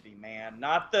tragedy, man.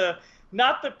 Not the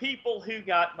people who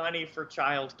got money for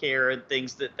childcare and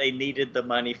things that they needed the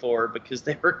money for because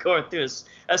they were going through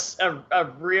a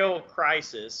real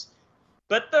crisis,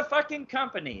 but the fucking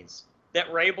companies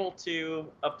that were able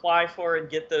to apply for and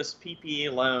get those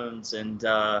PPE loans. And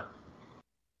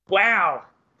wow,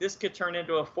 this could turn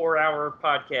into a 4-hour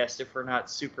podcast if we're not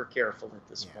super careful at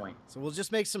this point. So we'll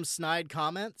just make some snide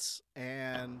comments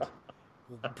and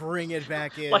we'll bring it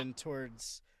back in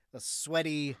towards the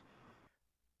sweaty,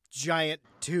 giant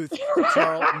tooth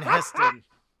Charlton Heston.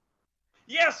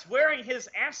 Yes, wearing his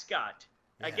ascot.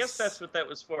 Yes. I guess that's what that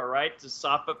was for, right? To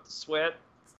sop up the sweat?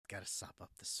 Gotta sop up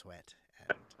the sweat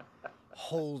and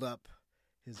hold up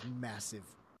his massive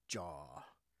jaw.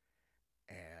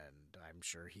 And I'm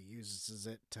sure he uses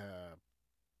it to,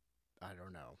 I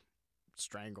don't know,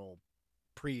 strangle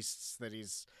priests that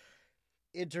he's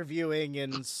interviewing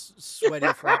in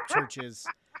sweaty flap churches,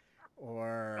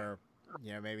 or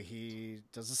maybe he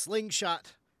does a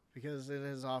slingshot because in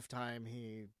his off time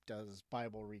he does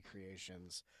Bible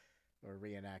recreations or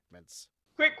reenactments.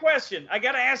 Quick question, I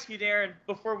gotta ask you, Darren,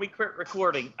 before we quit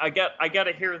recording. I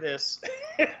gotta hear this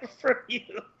from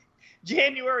you.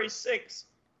 January 6th,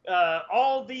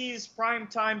 all these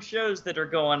primetime shows that are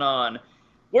going on,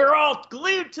 we're all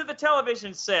glued to the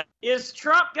television set. Is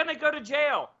Trump gonna go to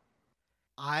jail?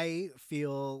 I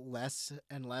feel less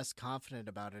and less confident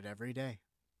about it every day.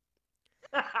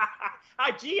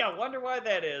 Gee, I wonder why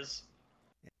that is.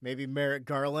 Maybe Merrick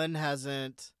Garland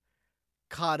hasn't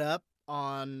caught up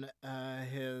on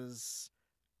his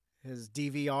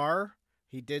DVR.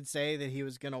 He did say that he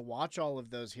was going to watch all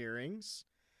of those hearings,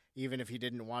 even if he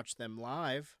didn't watch them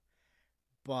live.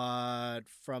 But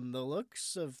from the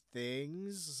looks of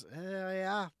things,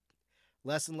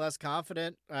 less and less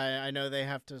confident. I know they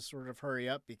have to sort of hurry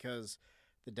up because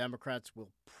the Democrats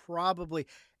will probably...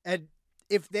 And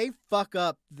if they fuck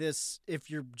up this, if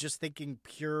you're just thinking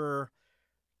pure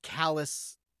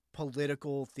callous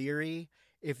political theory,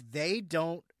 if they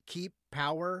don't keep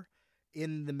power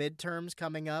in the midterms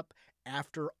coming up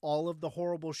after all of the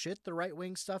horrible shit the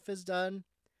right-wing stuff has done,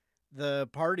 the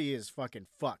party is fucking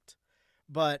fucked.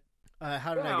 But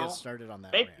how did I get started on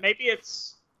that? Maybe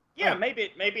it's... Yeah,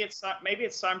 maybe it's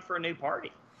time for a new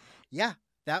party. Yeah,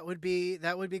 That would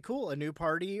be cool. A new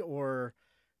party, or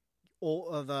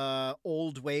the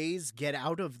old ways get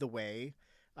out of the way.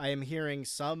 I am hearing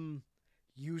some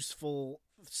useful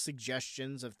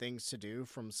suggestions of things to do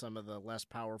from some of the less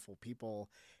powerful people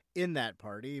in that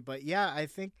party. But yeah, I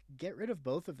think get rid of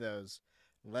both of those.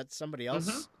 Let somebody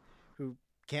else who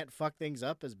can't fuck things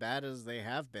up as bad as they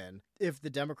have been. If the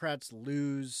Democrats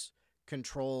lose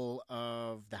control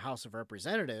of the House of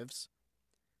Representatives,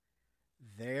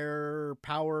 their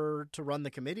power to run the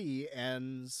committee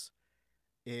ends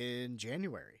in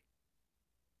January.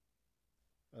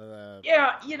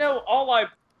 Yeah, all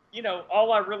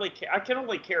I really care, I can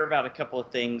only care about a couple of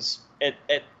things at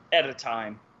a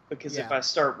time, because if I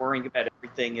start worrying about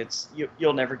everything,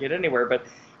 you'll never get anywhere. But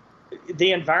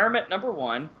the environment, number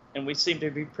one, and we seem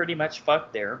to be pretty much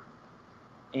fucked there.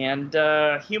 And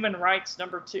human rights,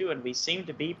 number two, and we seem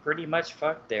to be pretty much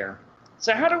fucked there.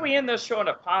 So how do we end this show on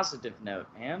a positive note,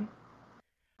 man?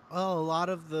 Well, a lot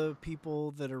of the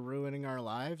people that are ruining our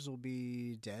lives will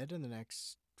be dead in the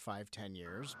next 5-10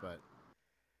 years, but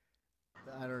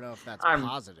I don't know if that's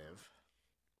positive.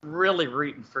 Really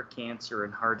rooting for cancer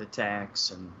and heart attacks,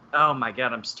 and oh my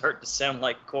God, I'm starting to sound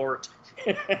like Court.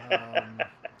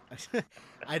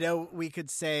 I know we could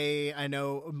say, I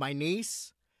know my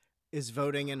niece is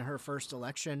voting in her first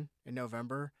election in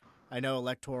November. I know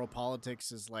electoral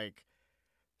politics is like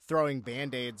throwing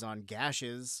Band-Aids on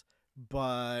gashes,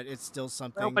 but it's still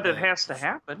something. Well, but it has to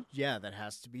happen. Yeah, that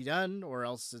has to be done, or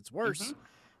else it's worse.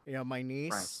 My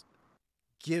niece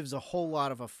gives a whole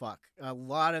lot of a fuck. A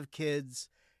lot of kids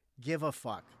give a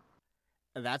fuck.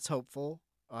 That's hopeful.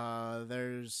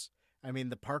 The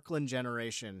Parkland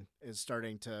generation is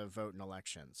starting to vote in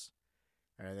elections.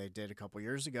 They did a couple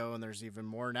years ago, and there's even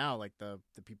more now. Like the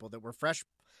people that were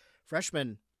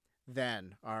freshmen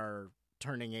then are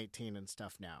turning 18 and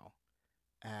stuff now.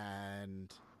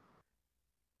 And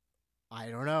I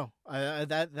don't know.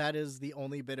 That is the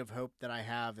only bit of hope that I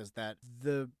have, is that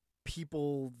the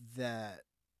people that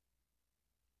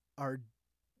are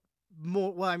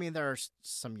more, well, I mean, there are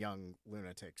some young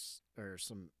lunatics or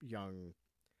some young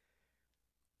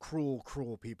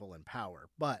cruel people in power,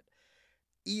 but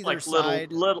either like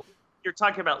side, little you're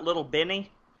talking about little Benny,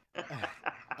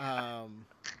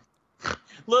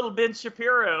 little Ben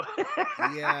Shapiro.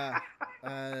 Yeah,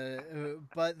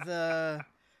 but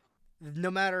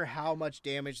no matter how much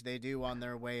damage they do on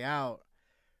their way out,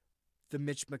 the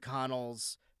Mitch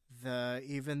McConnells,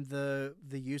 even the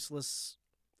useless,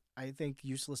 I think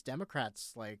useless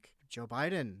Democrats like Joe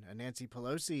Biden and Nancy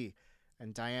Pelosi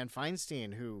and Dianne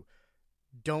Feinstein, who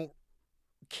don't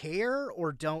care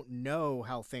or don't know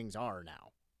how things are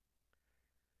now.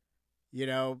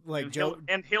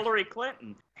 And Hillary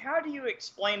Clinton. How do you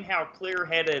explain how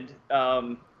clear-headed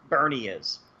Bernie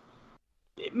is?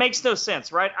 It makes no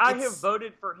sense, right? I have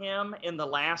voted for him in the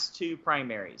last two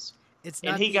primaries. It's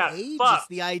not and he the got age, fucked it's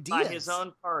the ideas. by his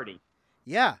own party.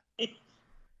 Yeah.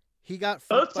 He got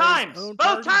fucked both by times. his own Both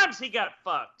party. times he got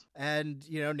fucked. And,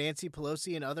 Nancy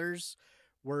Pelosi and others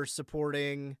were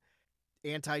supporting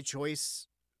anti-choice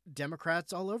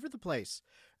Democrats all over the place.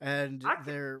 And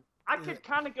I could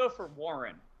kind of go for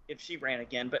Warren if she ran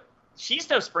again, but she's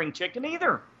no spring chicken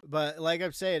either. But like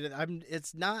I'm saying,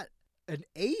 it's not an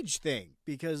age thing,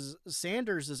 because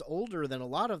Sanders is older than a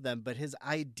lot of them, but his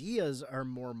ideas are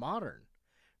more modern,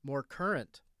 more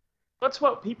current. That's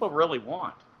what people really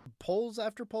want. Polls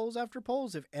after polls after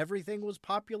polls. If everything was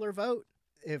popular vote,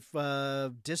 if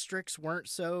districts weren't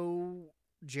so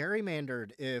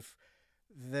gerrymandered, if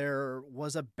there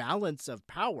was a balance of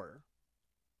power,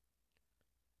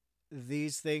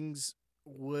 these things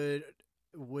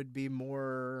would be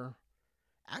more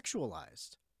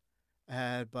actualized.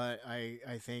 But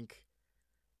I think,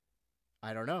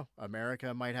 I don't know,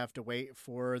 America might have to wait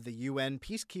for the UN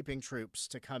peacekeeping troops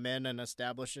to come in and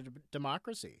establish a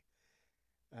democracy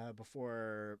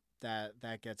before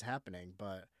that gets happening.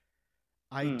 But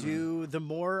the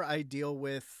more I deal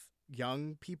with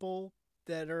young people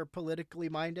that are politically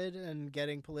minded and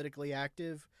getting politically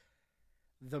active,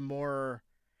 the more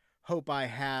hope I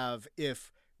have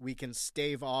if we can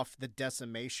stave off the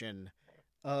decimation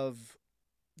of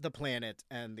the planet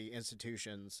and the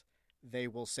institutions. They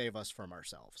will save us from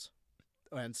ourselves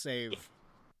and save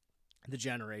the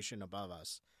generation above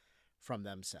us from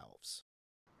themselves.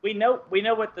 We know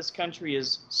what this country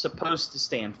is supposed to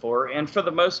stand for, and for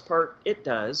the most part, it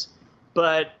does.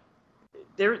 But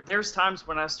there's times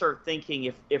when I start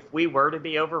thinking if we were to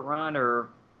be overrun or,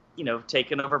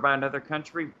 taken over by another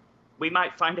country, we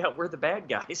might find out we're the bad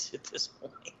guys at this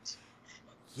point.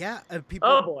 Yeah, people.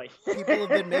 Oh boy, people have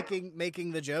been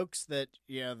making the jokes that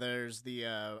there's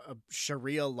the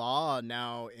Sharia law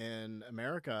now in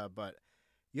America, but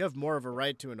you have more of a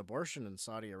right to an abortion in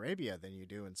Saudi Arabia than you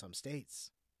do in some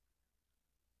states.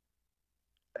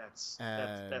 That's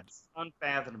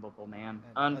unfathomable, man.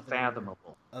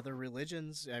 Unfathomable. Other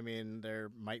religions, I mean, there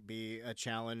might be a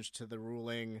challenge to the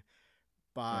ruling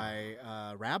by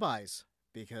rabbis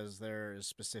because there is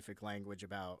specific language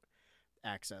about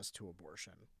access to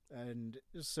abortion. And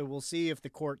so we'll see if the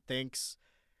court thinks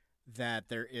that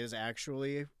there is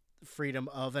actually freedom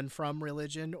of and from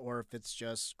religion or if it's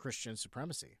just Christian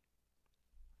supremacy.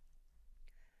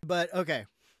 But okay,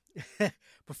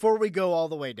 before we go all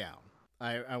the way down,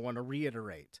 I want to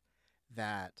reiterate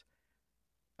that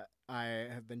I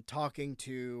have been talking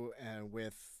to and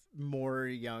with more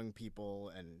young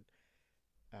people, and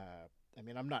I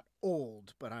mean, I'm not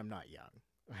old, but I'm not young.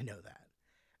 I know that.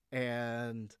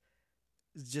 And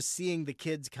just seeing the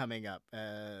kids coming up,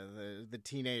 the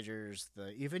teenagers,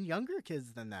 the even younger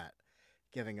kids than that,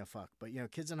 giving a fuck. But,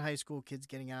 kids in high school, kids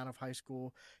getting out of high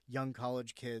school, young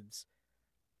college kids,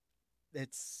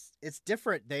 it's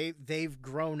different. They've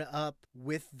grown up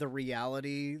with the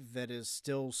reality that is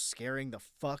still scaring the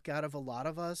fuck out of a lot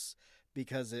of us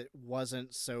because it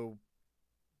wasn't so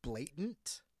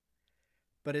blatant.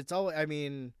 But it's all, I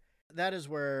mean, that is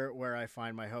where I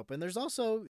find my hope. And there's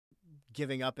also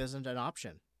giving up isn't an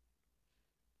option.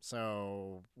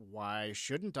 So why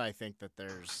shouldn't I think that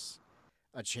there's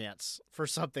a chance for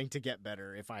something to get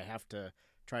better if I have to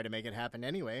try to make it happen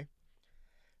anyway?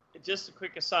 Just a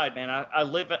quick aside, man. I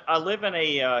live in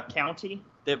a county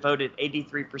that voted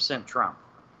 83% Trump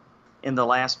in the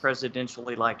last presidential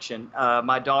election.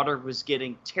 My daughter was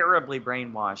getting terribly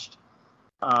brainwashed.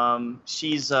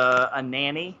 She's a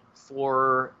nanny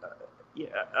for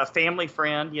a family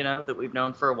friend, that we've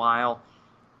known for a while.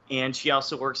 And she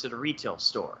also works at a retail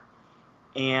store.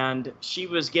 And she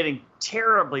was getting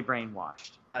terribly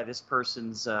brainwashed by this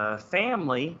person's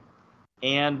family.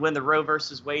 And when the Roe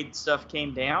versus Wade stuff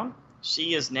came down,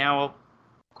 she is now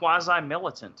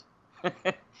quasi-militant.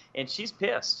 And she's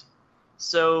pissed.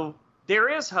 So there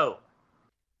is hope.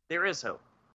 There is hope.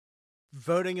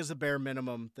 Voting is a bare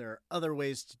minimum. There are other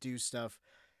ways to do stuff.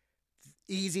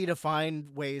 Easy to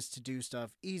find ways to do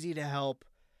stuff. Easy to help.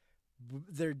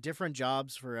 There are different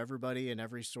jobs for everybody in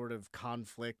every sort of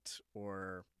conflict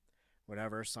or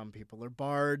whatever. Some people are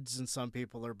bards and some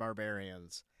people are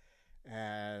barbarians.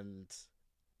 And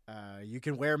you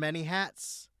can wear many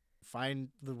hats. Find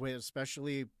the way,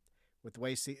 especially with the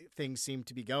way things seem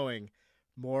to be going,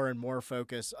 more and more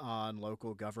focus on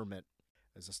local government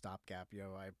as a stopgap.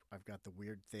 I've got the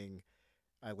weird thing.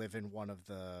 I live in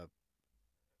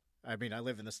I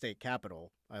live in the state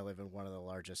capital. I live in one of the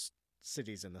largest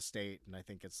cities in the state, and I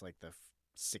think it's like the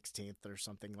 16th or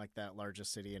something like that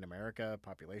largest city in America,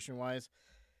 population-wise.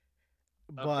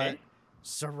 Okay. But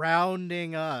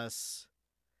surrounding us,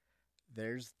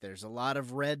 there's a lot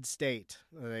of red state.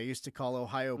 They used to call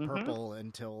Ohio purple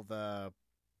until the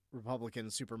Republican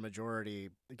supermajority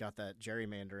got that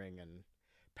gerrymandering and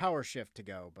power shift to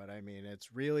go. But I mean,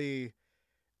 it's really,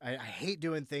 I hate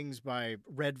doing things by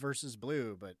red versus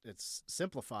blue, but it's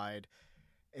simplified.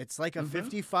 It's like a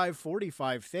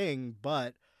 55-45 thing,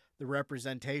 but the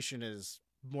representation is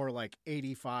more like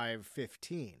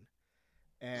 85-15.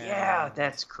 Yeah,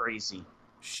 that's crazy.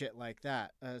 Shit like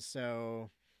that. I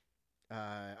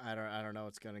don't know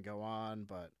what's going to go on,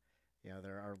 but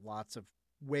there are lots of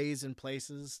ways and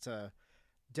places to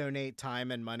donate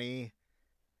time and money.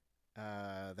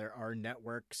 There are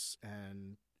networks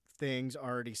and things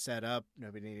already set up.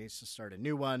 Nobody needs to start a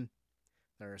new one.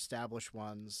 There are established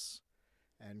ones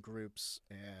and groups,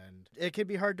 and it can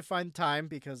be hard to find time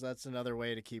because that's another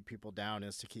way to keep people down,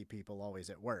 is to keep people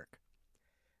always at work.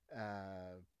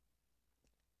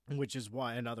 Which is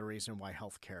another reason why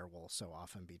healthcare will so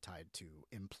often be tied to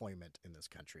employment in this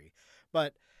country.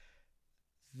 But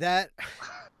that's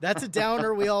a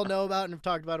downer we all know about and have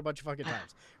talked about a bunch of fucking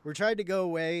times. We're trying to go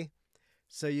away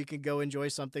so you can go enjoy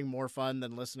something more fun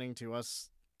than listening to us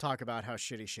talk about how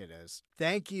shitty shit is.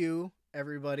 Thank you,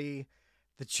 everybody.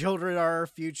 The children are our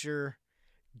future.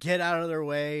 Get out of their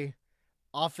way.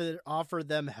 Offer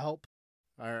them help.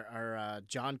 Our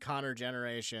John Connor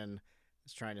generation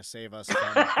is trying to save us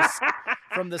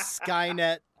from the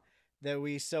Skynet that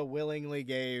we so willingly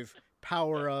gave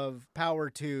power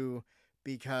to,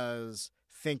 because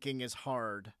thinking is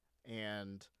hard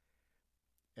and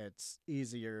it's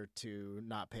easier to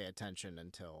not pay attention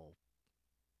until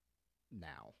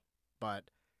now. But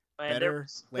better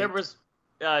there was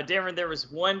Darren, there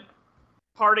was one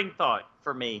parting thought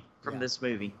for me from this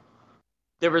movie.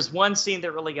 There was one scene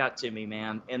that really got to me,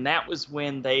 man, and that was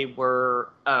when they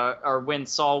were, or when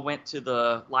Saul went to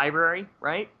the library,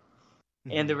 right?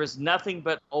 Mm-hmm. And there was nothing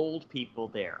but old people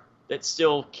there that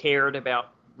still cared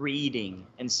about reading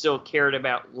and still cared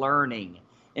about learning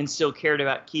and still cared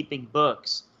about keeping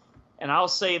books. And I'll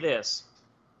say this,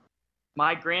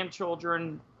 my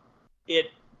grandchildren, it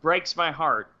breaks my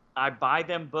heart. I buy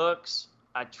them books.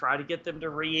 I try to get them to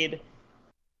read.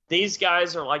 These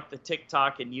guys are like the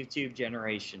TikTok and YouTube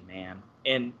generation, man.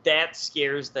 And that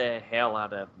scares the hell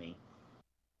out of me.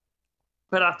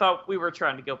 But I thought we were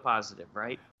trying to go positive,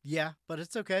 right? Yeah, but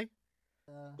it's okay.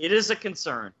 It is a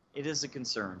concern. It is a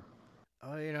concern.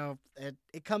 Oh, you know,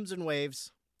 it comes in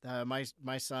waves. My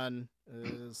son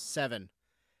is 7,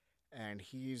 and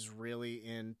he's really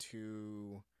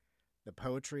into the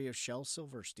poetry of Shel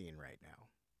Silverstein right now.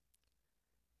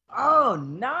 Oh,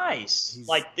 nice!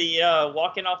 Like the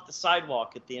walking off the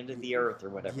sidewalk at the end of the earth or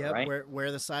whatever, yep, right?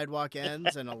 Where the sidewalk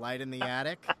ends and a light in the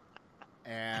attic.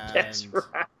 And that's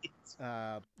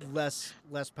right. Less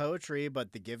poetry,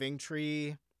 but the Giving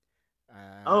Tree.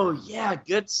 Oh yeah,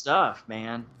 good stuff,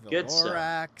 man. Good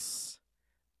Lorax, stuff.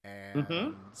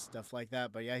 And stuff like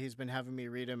that. But yeah, he's been having me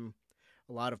read him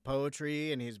a lot of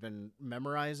poetry, and he's been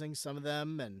memorizing some of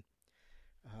them, and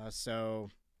so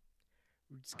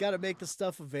we just got to make the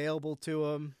stuff available to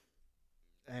him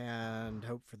and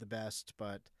hope for the best.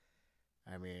 But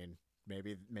I mean,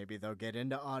 maybe they'll get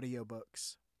into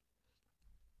audiobooks.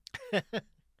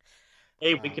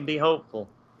 Hey, we can be hopeful.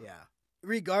 Yeah.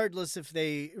 Regardless if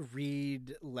they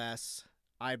read less,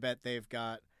 I bet they've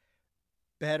got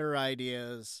better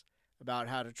ideas about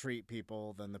how to treat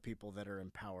people than the people that are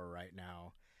in power right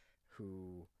now,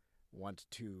 who want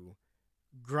to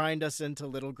grind us into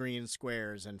little green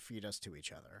squares and feed us to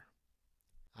each other.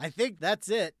 I think that's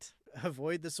it.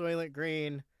 Avoid the Soylent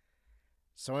Green.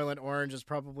 Soylent Orange is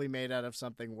probably made out of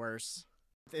something worse.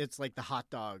 It's like the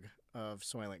hot dog of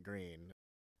Soylent Green.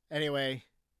 Anyway,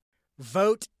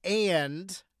 vote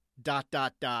and ...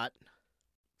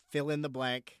 fill in the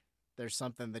blank. There's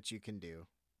something that you can do.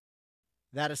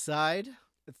 That aside,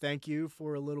 thank you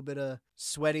for a little bit of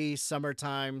sweaty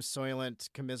summertime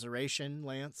Soylent commiseration,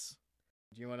 Lance.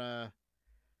 Do you want to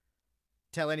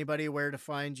tell anybody where to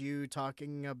find you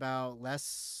talking about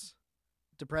less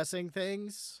depressing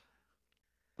things?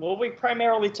 Well, we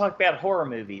primarily talk about horror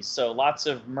movies, so lots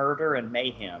of murder and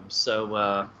mayhem.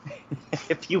 So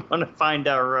if you want to find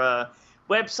our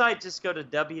website, just go to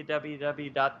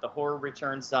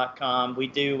www.thehorrorreturns.com. We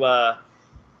do a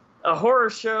horror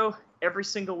show every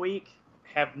single week.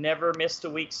 Have never missed a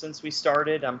week since we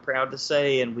started, I'm proud to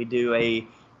say. And we do a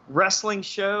wrestling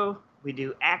show. We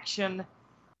do action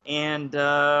and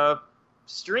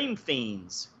Stream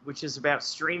Fiends, which is about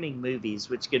streaming movies,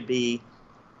 which could be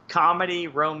comedy,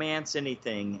 romance,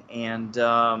 anything. And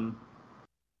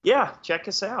yeah, check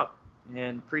us out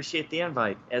and appreciate the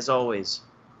invite as always.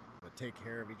 But take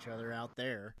care of each other out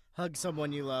there. Hug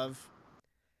someone you love.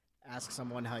 Ask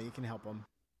someone how you can help them.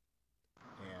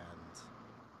 And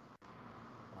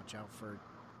watch out for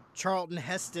Charlton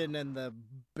Heston and the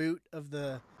boot of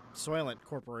the Soylent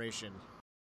Corporation.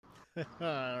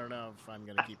 I don't know if I'm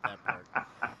gonna keep that part.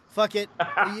 Fuck it.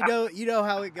 You know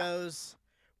how it goes.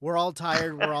 We're all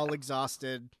tired. We're all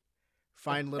exhausted.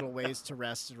 Find little ways to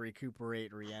rest and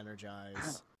recuperate,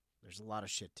 re-energize. There's a lot of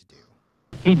shit to do.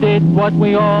 He did what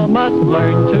we all must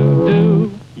learn to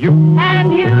do. You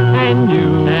and you and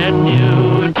you and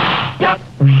you. Duck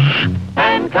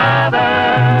and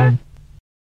cover.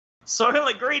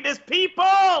 Soylent Green is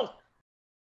people!